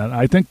hockey, and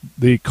I think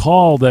the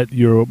call that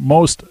you're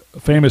most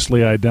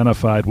famously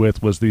identified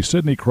with was the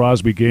Sidney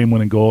Crosby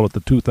game-winning goal at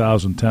the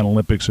 2010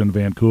 Olympics in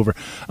Vancouver.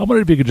 I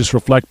wonder if you could just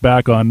reflect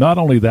back on not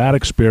only that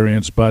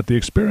experience, but the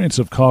experience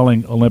of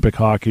calling Olympic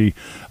hockey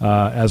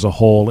as a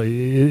whole.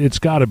 It's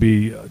got to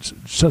be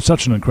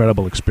such an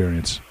incredible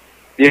experience.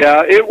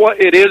 Yeah,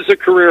 it is a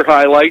career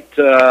highlight.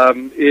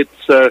 It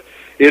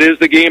is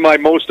the game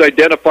I'm most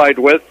identified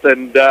with,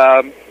 and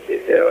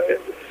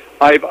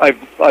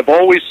I've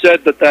always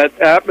said that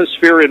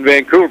atmosphere in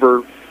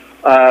Vancouver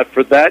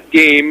for that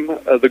game,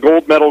 the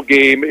gold medal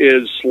game,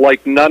 is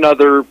like none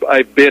other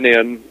I've been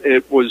in.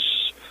 It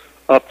was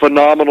a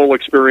phenomenal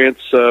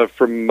experience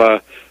from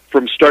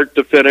start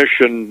to finish,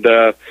 and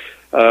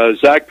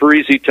Zach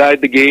Parise tied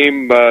the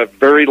game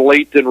very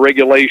late in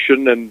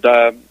regulation, and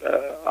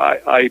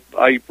I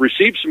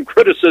received some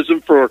criticism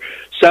for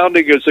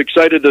sounding as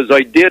excited as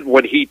I did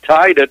when he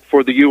tied it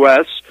for the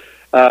U.S.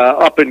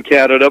 Up in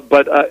Canada,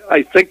 but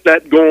I think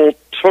that goal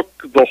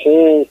took the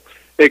whole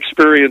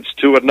experience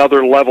to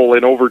another level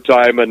in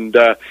overtime, and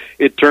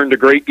it turned a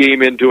great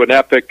game into an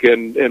epic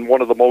and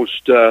one of the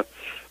most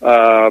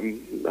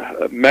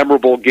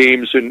memorable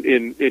games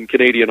in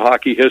Canadian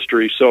hockey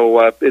history.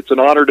 So it's an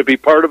honor to be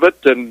part of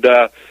it. And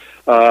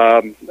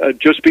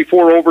just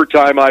before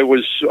overtime, I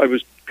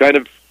was kind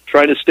of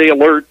trying to stay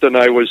alert, and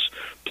I was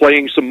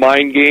playing some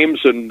mind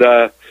games. And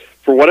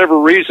for whatever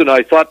reason,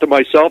 I thought to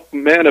myself,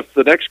 man, if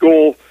the next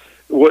goal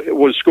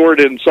was scored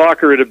in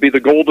soccer, it'd be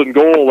the golden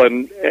goal.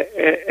 And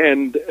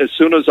as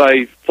soon as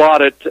I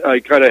thought it,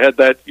 I kind of had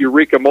that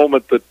eureka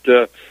moment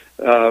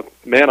that,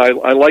 man,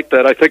 I like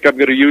that. I think I'm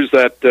going to use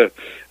that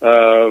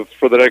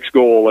for the next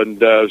goal. And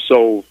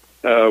so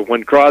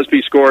when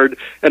Crosby scored,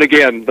 and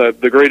again,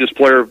 the greatest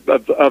player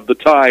of the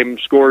time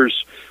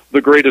scores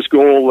the greatest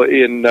goal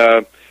in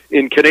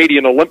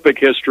Canadian Olympic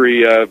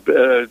history,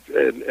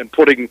 and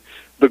putting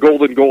the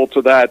golden goal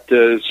to that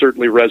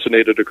certainly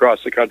resonated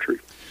across the country.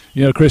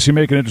 You know, Chris, you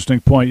make an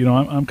interesting point. You know,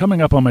 I'm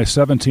coming up on my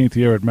 17th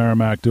year at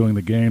Merrimack doing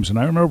the games, and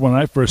I remember when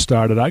I first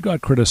started, I got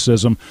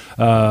criticism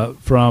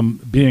from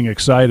being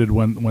excited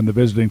when the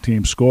visiting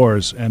team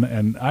scores,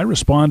 and I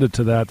responded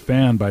to that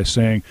fan by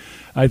saying,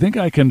 I think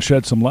I can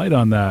shed some light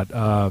on that.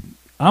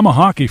 I'm a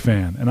hockey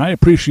fan, and I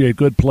appreciate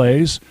good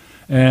plays,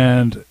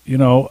 and, you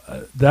know,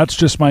 that's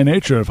just my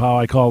nature of how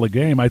I call the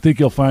game. I think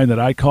you'll find that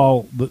I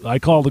call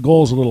the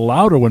goals a little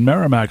louder when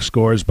Merrimack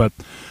scores, but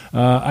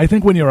I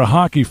think when you're a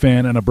hockey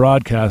fan and a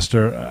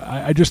broadcaster,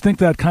 I just think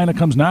that kind of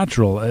comes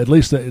natural. At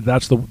least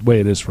that's the way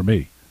it is for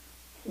me.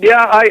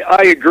 Yeah,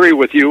 I agree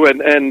with you,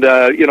 and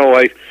you know,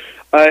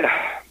 I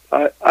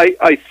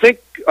think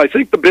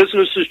the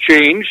business has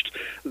changed.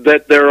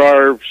 That there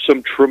are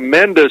some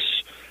tremendous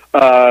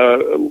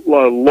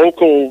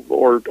local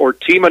or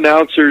team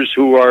announcers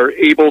who are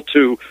able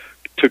to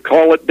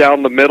call it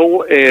down the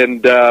middle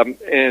and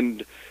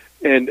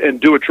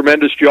do a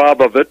tremendous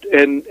job of it.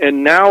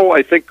 And now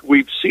I think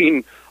we've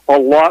seen a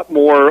lot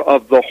more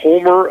of the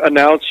homer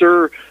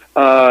announcer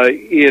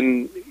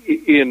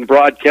in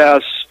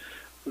broadcasts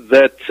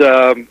that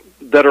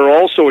are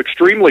also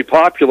extremely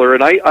popular.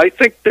 And I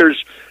think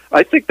there's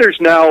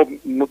now,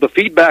 the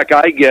feedback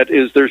I get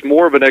is there's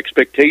more of an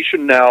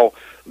expectation now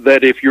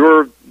that if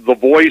you're the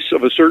voice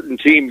of a certain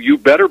team, you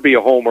better be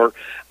a homer.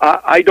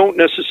 I don't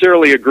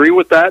necessarily agree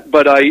with that,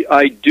 but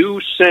I do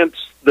sense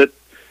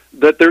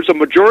that there's a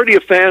majority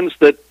of fans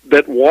that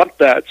want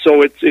that.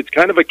 So it's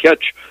kind of a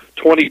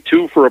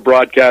catch-22 for a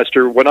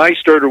broadcaster. When I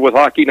started with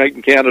Hockey Night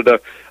in Canada,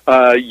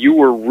 you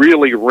were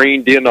really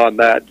reined in on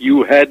that.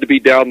 You had to be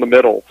down the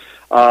middle.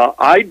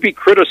 I'd be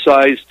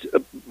criticized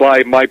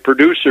by my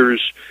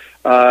producers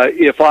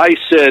if I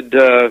said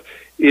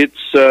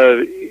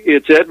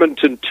it's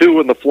Edmonton 2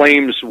 and the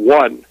Flames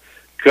 1,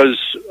 because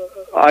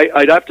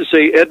I'd have to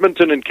say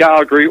Edmonton and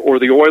Calgary or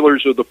the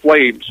Oilers or the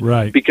Flames,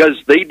 right?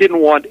 Because they didn't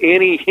want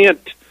any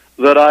hint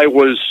that I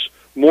was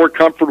more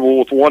comfortable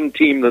with one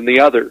team than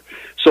the other.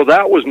 So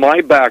that was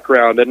my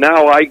background, and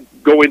now I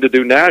go in to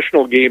do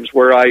national games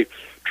where I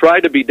try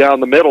to be down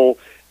the middle,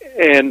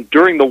 and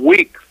during the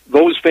week,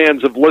 those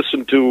fans have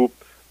listened to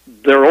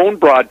their own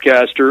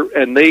broadcaster,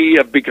 and they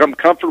have become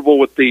comfortable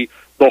with the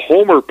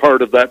homer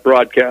part of that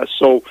broadcast.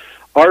 So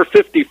our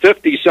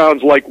 50-50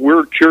 sounds like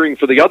we're cheering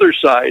for the other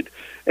side,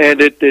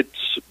 and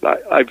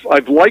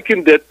I've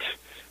likened it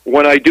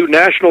when I do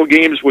national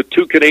games with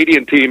two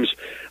Canadian teams.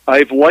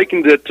 I've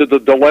likened it to the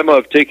dilemma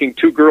of taking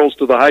two girls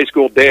to the high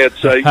school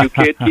dance. You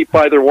can't keep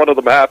either one of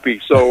them happy,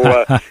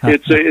 so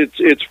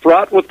it's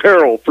fraught with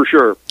peril for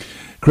sure.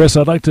 Chris,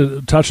 I'd like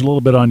to touch a little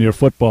bit on your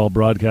football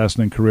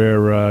broadcasting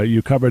career.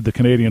 You covered the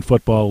Canadian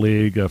Football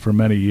League for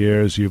many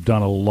years. You've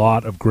done a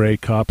lot of Grey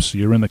Cups.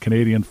 You're in the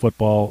Canadian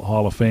Football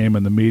Hall of Fame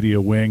in the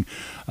media wing.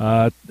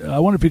 I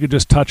wonder if you could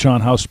just touch on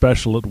how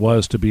special it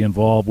was to be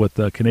involved with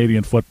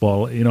Canadian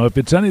football. You know, if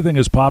it's anything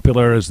as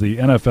popular as the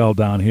NFL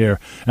down here,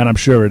 and I'm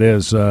sure it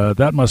is,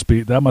 that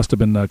must have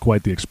been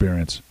quite the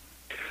experience.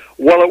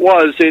 Well, it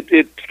was.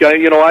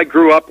 You know, I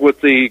grew up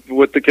with the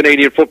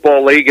Canadian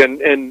Football League,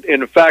 and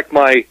in fact,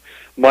 my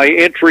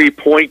entry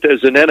point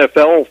as an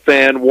NFL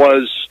fan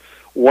was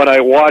when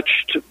I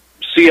watched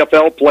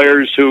CFL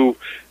players who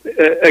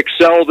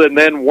excelled and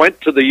then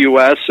went to the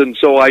U.S., and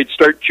so I'd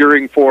start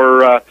cheering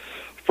for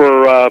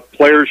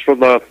players from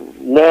the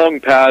long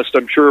past.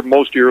 I'm sure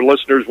most of your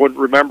listeners wouldn't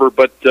remember,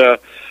 but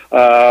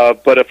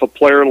if a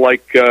player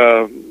like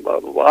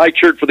I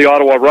cheered for the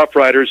Ottawa Rough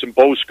Riders, and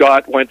Bo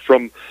Scott went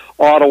from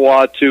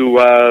Ottawa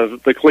to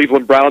the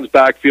Cleveland Browns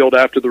backfield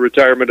after the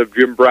retirement of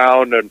Jim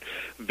Brown, and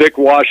Vic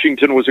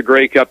Washington was a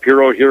Grey Cup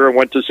hero here and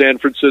went to San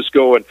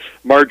Francisco, and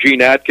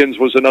Margene Atkins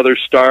was another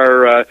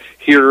star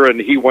here,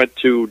 and he went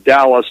to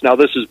Dallas. Now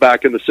this is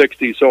back in the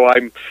 '60s, so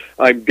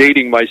I'm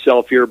dating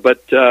myself here,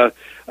 but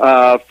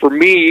for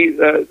me,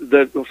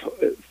 the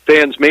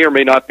fans may or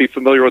may not be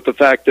familiar with the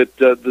fact that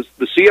the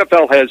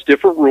CFL has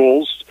different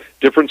rules,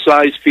 different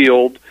size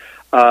field,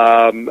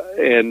 and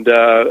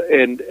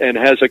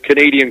has a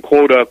Canadian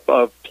quota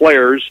of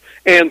players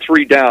and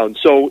 3 downs.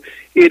 So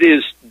it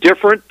is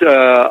different.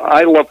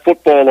 I love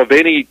football of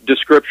any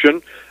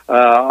description.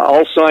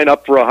 I'll sign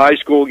up for a high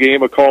school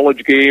game, a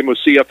college game, a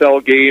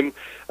CFL game,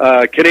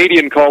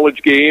 Canadian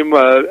college game,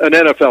 an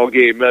NFL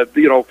game.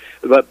 You know,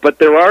 but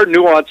there are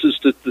nuances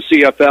to the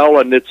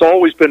CFL, and it's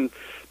always been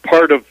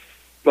part of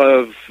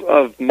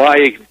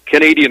my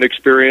Canadian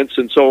experience,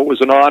 and so it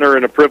was an honor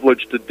and a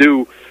privilege to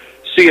do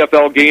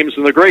CFL games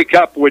in the Grey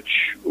Cup,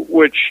 which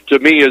to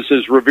me is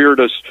as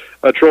revered as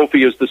a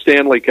trophy as the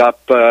Stanley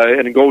Cup,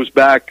 and it goes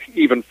back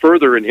even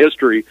further in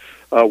history,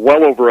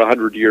 well over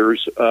 100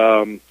 years.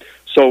 So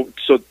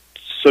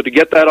to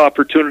get that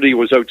opportunity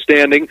was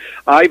outstanding.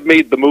 I've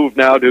made the move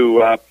now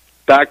to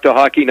back to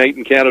Hockey Night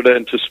in Canada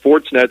and to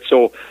Sportsnet,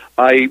 so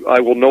I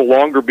will no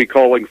longer be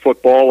calling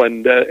football,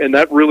 and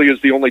that really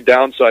is the only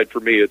downside for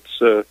me. It's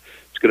going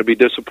to be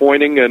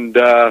disappointing, and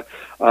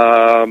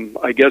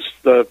I guess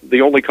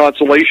the only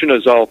consolation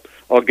is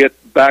I'll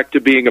get back to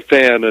being a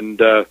fan, and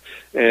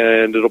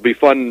it'll be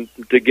fun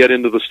to get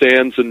into the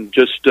stands and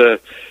just to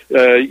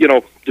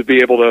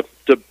be able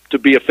to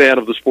be a fan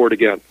of the sport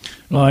again.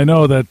 Well, I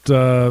know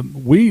that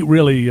we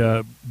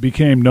really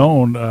became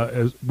known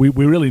as we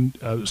really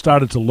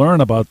started to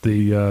learn about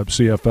the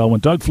CFL when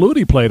Doug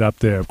Flutie played up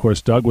there. Of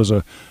course, Doug was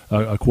a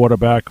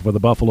quarterback for the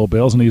Buffalo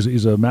Bills, and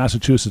he's a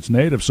Massachusetts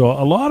native. So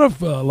a lot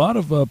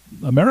of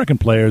American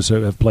players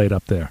have played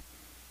up there.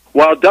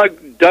 Well,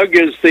 Doug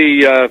is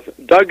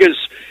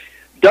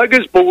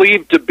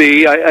believed to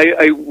be.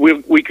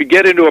 We could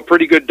get into a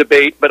pretty good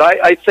debate, but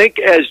I think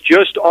as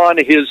just on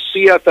his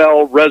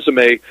CFL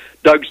resume,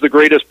 Doug's the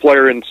greatest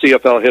player in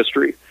CFL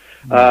history.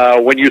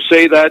 When you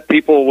say that,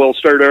 people will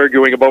start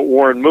arguing about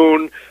Warren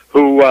Moon,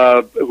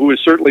 who is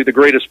certainly the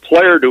greatest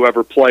player to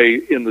ever play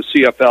in the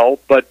CFL,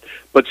 but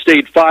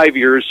stayed 5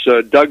 years.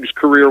 Doug's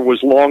career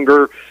was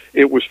longer.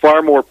 It was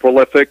far more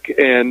prolific,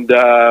 and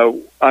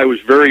I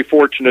was very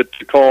fortunate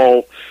to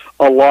call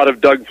a lot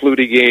of Doug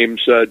Flutie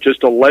games.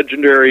 Just a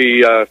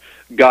legendary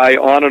guy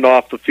on and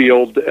off the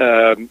field.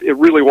 It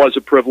really was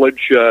a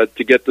privilege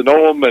to get to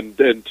know him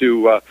and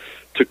to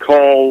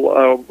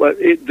call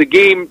the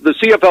game. The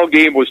CFL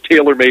game was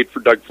tailor-made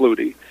for Doug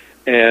Flutie,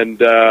 and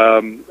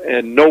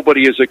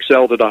nobody has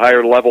excelled at a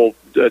higher level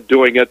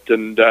doing it.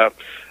 And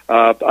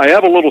I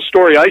have a little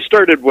story. I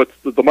started with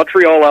the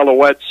Montreal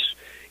Alouettes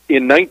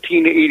in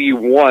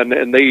 1981,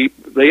 and they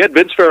had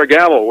Vince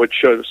Ferragamo,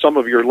 which some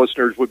of your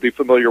listeners would be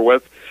familiar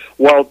with.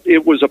 Well,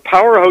 it was a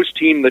powerhouse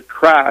team that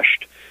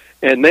crashed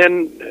and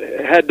then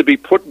had to be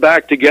put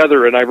back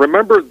together. And I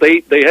remember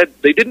they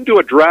didn't do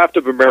a draft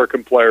of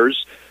American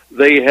players.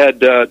 They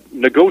had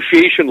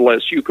negotiation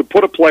lists. You could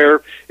put a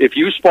player, if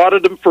you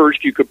spotted him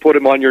first, you could put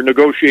him on your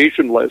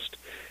negotiation list.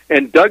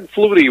 And Doug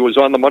Flutie was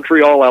on the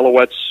Montreal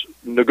Alouettes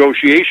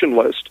negotiation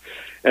list.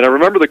 And I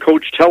remember the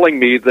coach telling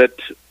me that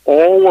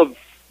all of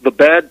the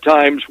bad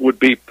times would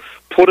be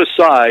put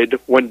aside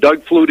when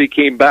Doug Flutie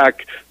came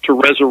back to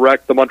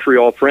resurrect the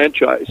Montreal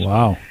franchise.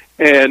 Wow.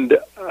 And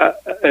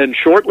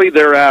shortly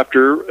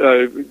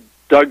thereafter,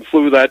 Doug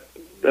flew that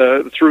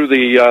through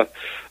the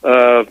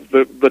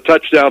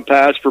touchdown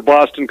pass for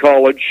Boston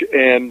College,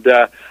 and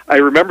I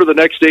remember the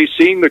next day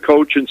seeing the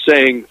coach and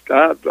saying,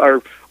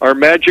 "Our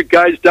magic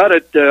guy's done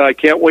it. I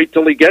can't wait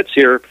till he gets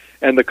here."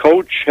 And the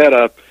coach had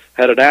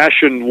an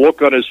ashen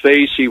look on his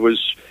face. He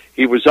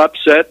was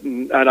upset,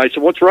 and I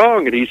said, "What's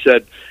wrong?" And he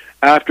said,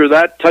 "After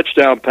that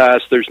touchdown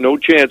pass, there's no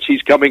chance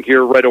he's coming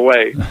here right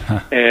away."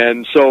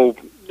 and so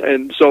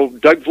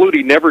Doug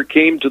Flutie never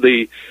came to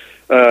the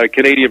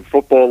Canadian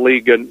Football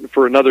League and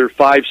for another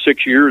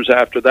 5-6 years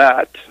after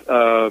that,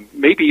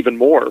 maybe even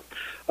more,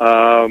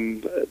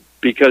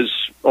 because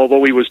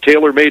although he was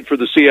tailor-made for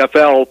the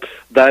CFL,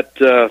 that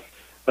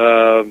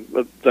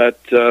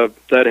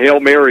Hail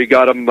Mary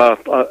got him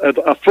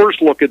a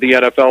first look at the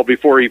NFL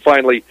before he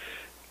finally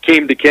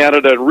came to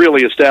Canada and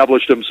really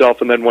established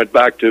himself, and then went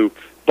back to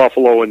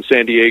Buffalo and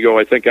San Diego,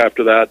 I think,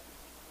 after that.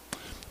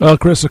 Well,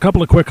 Chris, a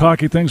couple of quick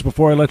hockey things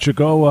before I let you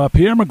go.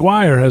 Pierre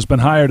Maguire has been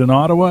hired in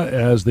Ottawa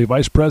as the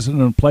Vice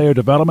President of Player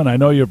Development. I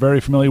know you're very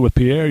familiar with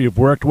Pierre. You've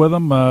worked with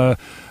him.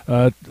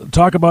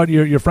 Talk about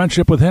your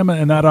friendship with him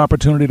and that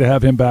opportunity to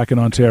have him back in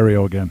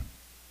Ontario again.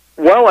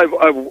 Well,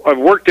 I've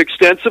worked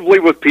extensively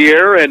with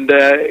Pierre, and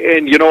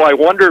I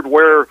wondered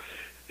where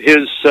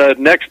his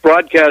next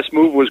broadcast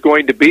move was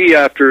going to be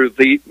after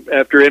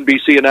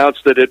NBC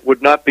announced that it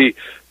would not be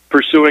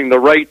pursuing the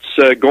rights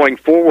going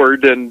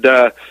forward, and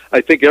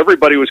I think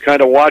everybody was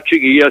kind of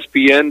watching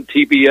ESPN,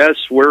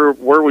 TBS.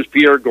 Where was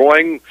Pierre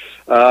going?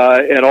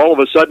 And all of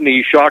a sudden,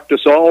 he shocked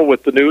us all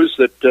with the news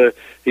that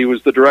he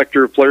was the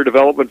director of player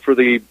development for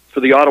the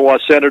Ottawa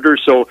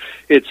Senators. So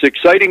it's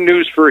exciting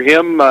news for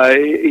him.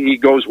 He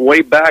goes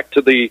way back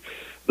to the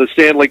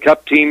Stanley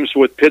Cup teams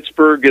with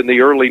Pittsburgh in the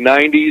early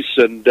 '90s,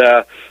 and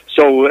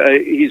so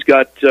he's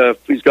got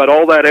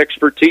all that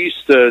expertise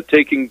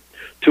taking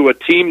to a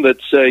team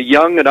that's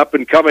young and up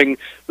and coming.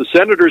 The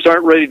Senators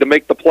aren't ready to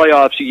make the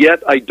playoffs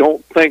yet. I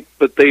don't think,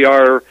 but they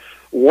are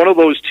one of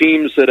those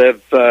teams that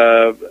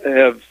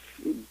have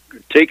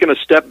taken a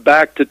step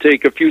back to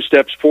take a few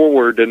steps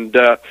forward, and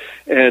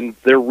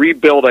their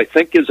rebuild, I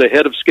think, is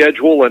ahead of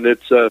schedule, and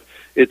it's a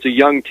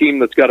young team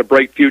that's got a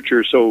bright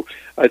future. So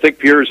I think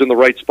Pierre's in the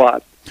right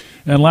spot.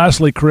 And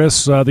lastly,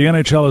 Chris, the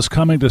NHL is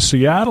coming to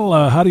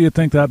Seattle. How do you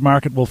think that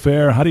market will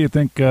fare? How do you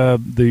think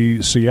the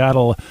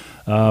Seattle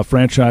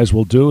franchise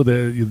will do?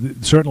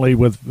 Certainly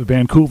with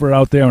Vancouver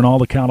out there and all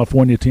the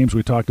California teams.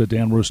 We talked to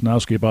Dan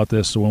Rusnowski about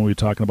this when we were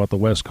talking about the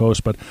West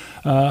Coast. But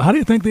how do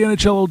you think the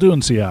NHL will do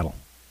in Seattle?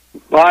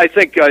 Well, I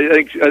think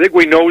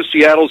we know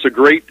Seattle's a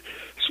great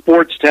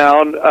sports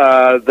town.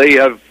 They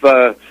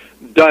have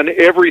done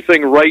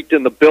everything right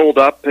in the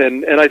build-up,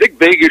 and I think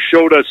Vegas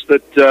showed us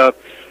that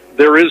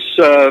there is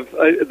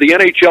the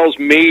NHL's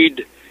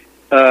made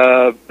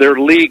their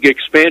league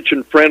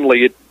expansion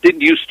friendly. It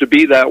didn't used to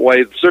be that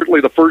way.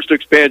 Certainly, the first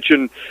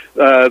expansion,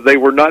 they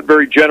were not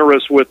very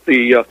generous with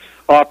the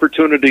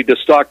opportunity to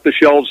stock the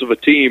shelves of a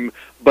team.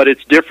 But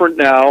it's different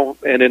now,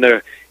 and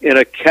in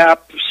a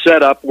cap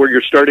setup where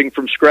you're starting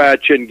from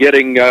scratch and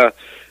getting a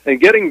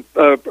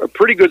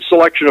pretty good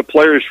selection of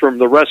players from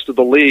the rest of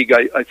the league,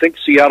 I think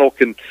Seattle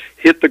can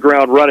hit the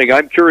ground running.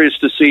 I'm curious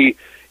to see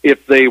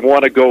if they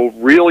want to go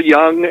real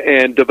young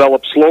and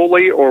develop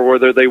slowly, or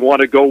whether they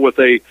want to go with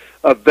a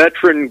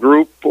veteran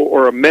group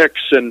or a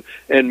mix and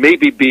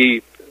maybe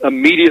be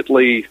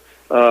immediately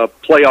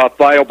playoff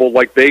viable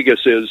like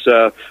Vegas is.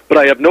 But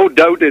I have no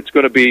doubt it's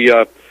going to be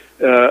a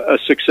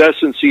success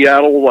in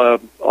Seattle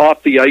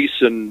off the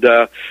ice, and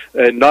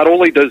not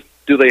only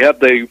do they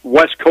have the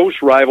West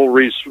Coast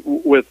rivalries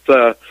with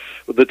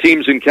the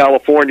teams in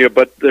California,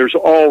 but there's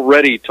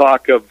already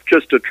talk of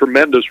just a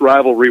tremendous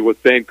rivalry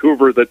with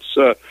Vancouver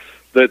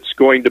that's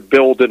going to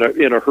build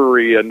in a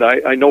hurry. And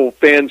I know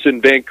fans in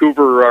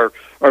Vancouver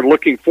are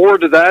looking forward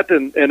to that,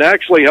 and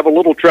actually have a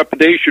little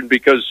trepidation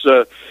because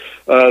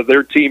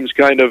their team's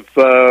kind of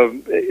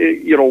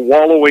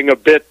wallowing a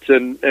bit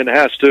and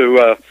has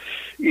to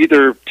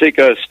either take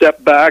a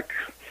step back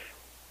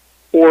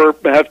or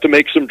have to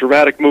make some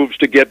dramatic moves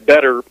to get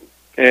better.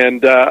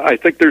 And I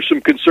think there's some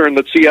concern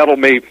that Seattle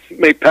may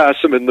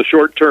pass them in the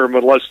short term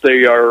unless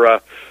they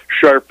are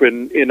sharp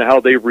in how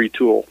they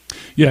retool.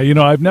 Yeah,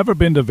 I've never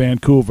been to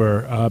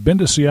Vancouver. Been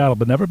to Seattle,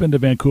 but never been to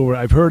Vancouver.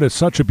 I've heard it's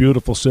such a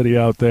beautiful city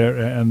out there,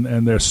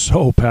 and they're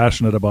so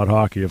passionate about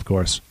hockey, of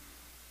course.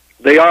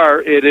 They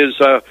are.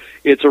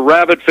 It's a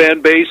rabid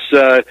fan base.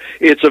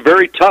 It's a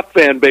very tough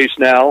fan base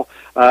now.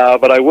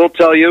 But I will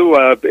tell you,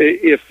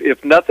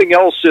 if nothing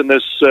else in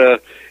this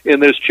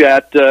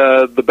chat,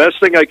 the best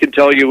thing I can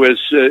tell you is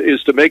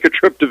to make a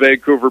trip to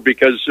Vancouver,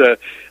 because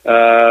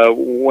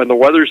when the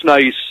weather's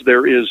nice,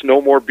 there is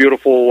no more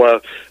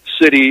beautiful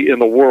city in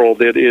the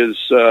world. It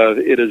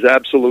is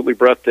absolutely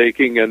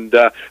breathtaking, and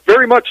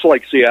very much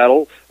like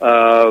Seattle.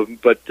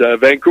 But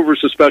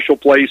Vancouver's a special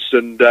place,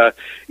 and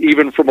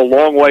even from a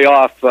long way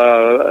off,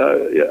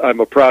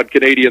 I'm a proud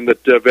Canadian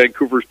that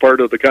Vancouver's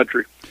part of the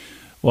country.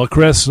 Well,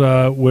 Chris,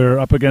 we're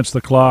up against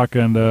the clock,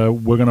 and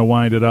we're going to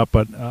wind it up,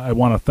 but I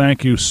want to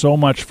thank you so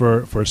much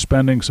for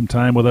spending some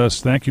time with us.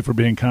 Thank you for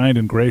being kind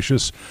and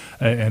gracious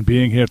and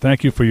being here.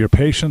 Thank you for your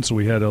patience.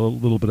 We had a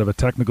little bit of a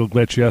technical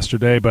glitch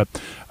yesterday, but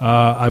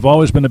I've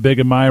always been a big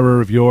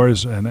admirer of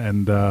yours,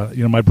 and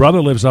my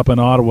brother lives up in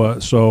Ottawa,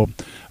 so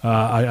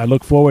I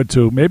look forward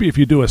to, maybe if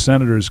you do a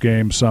Senators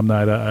game some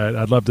night,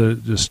 I'd love to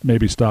just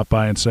maybe stop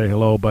by and say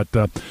hello, but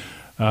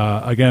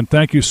again,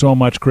 thank you so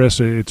much, Chris.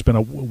 It's been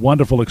a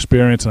wonderful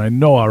experience, and I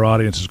know our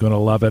audience is going to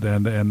love it,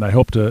 and I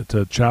hope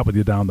to chat with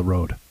you down the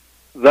road.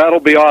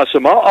 That'll be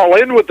awesome. I'll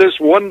end with this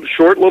one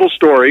short little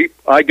story.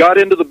 I got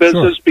into the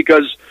business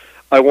because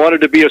I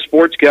wanted to be a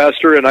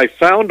sportscaster, and I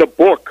found a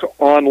book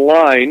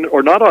online,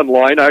 or not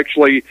online,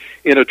 actually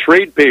in a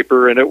trade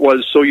paper, and it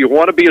was So You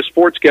Want to Be a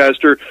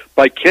Sportscaster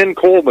by Ken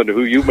Coleman,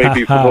 who you may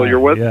be familiar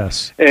with.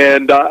 Yes.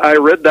 And I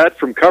read that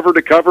from cover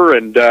to cover,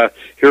 and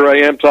here I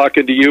am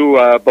talking to you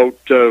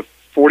about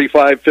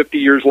 45, 50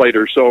 years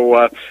later.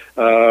 So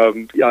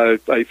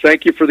I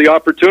thank you for the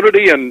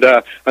opportunity, and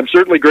I'm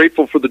certainly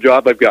grateful for the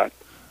job I've got.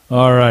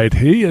 All right.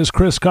 He is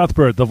Chris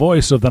Cuthbert, the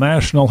voice of the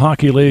National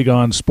Hockey League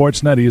on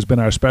Sportsnet. He has been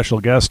our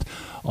special guest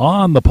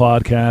on the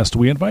podcast.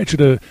 We invite you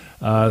to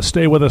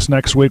stay with us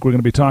next week. We're going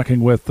to be talking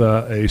with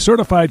a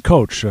certified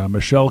coach,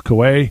 Michelle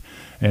Couet,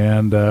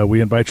 and we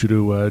invite you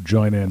to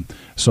join in.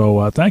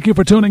 So thank you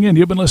for tuning in.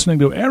 You've been listening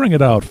to Airing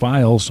It Out,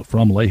 Files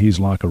from Leahy's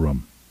Locker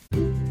Room.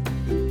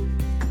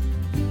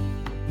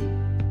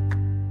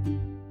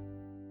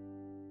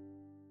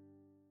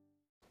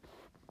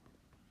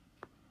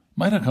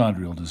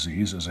 Mitochondrial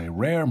disease is a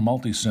rare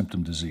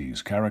multi-symptom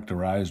disease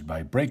characterized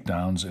by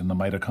breakdowns in the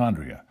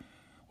mitochondria,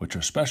 which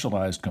are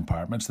specialized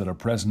compartments that are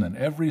present in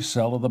every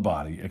cell of the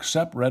body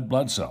except red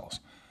blood cells,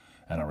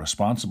 and are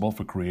responsible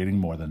for creating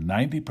more than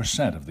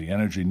 90% of the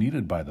energy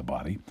needed by the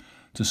body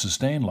to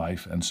sustain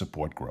life and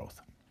support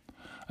growth.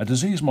 A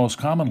disease most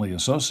commonly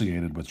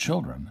associated with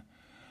children,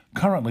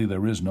 currently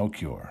there is no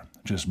cure,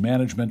 just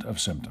management of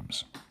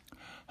symptoms.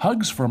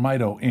 Hugs for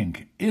Mito,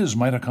 Inc. is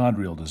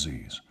mitochondrial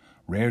disease,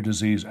 rare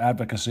disease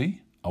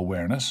advocacy,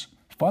 awareness,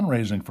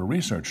 fundraising for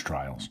research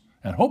trials,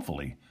 and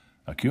hopefully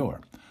a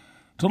cure.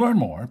 To learn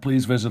more,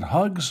 please visit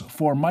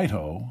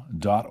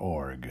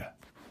hugsformito.org.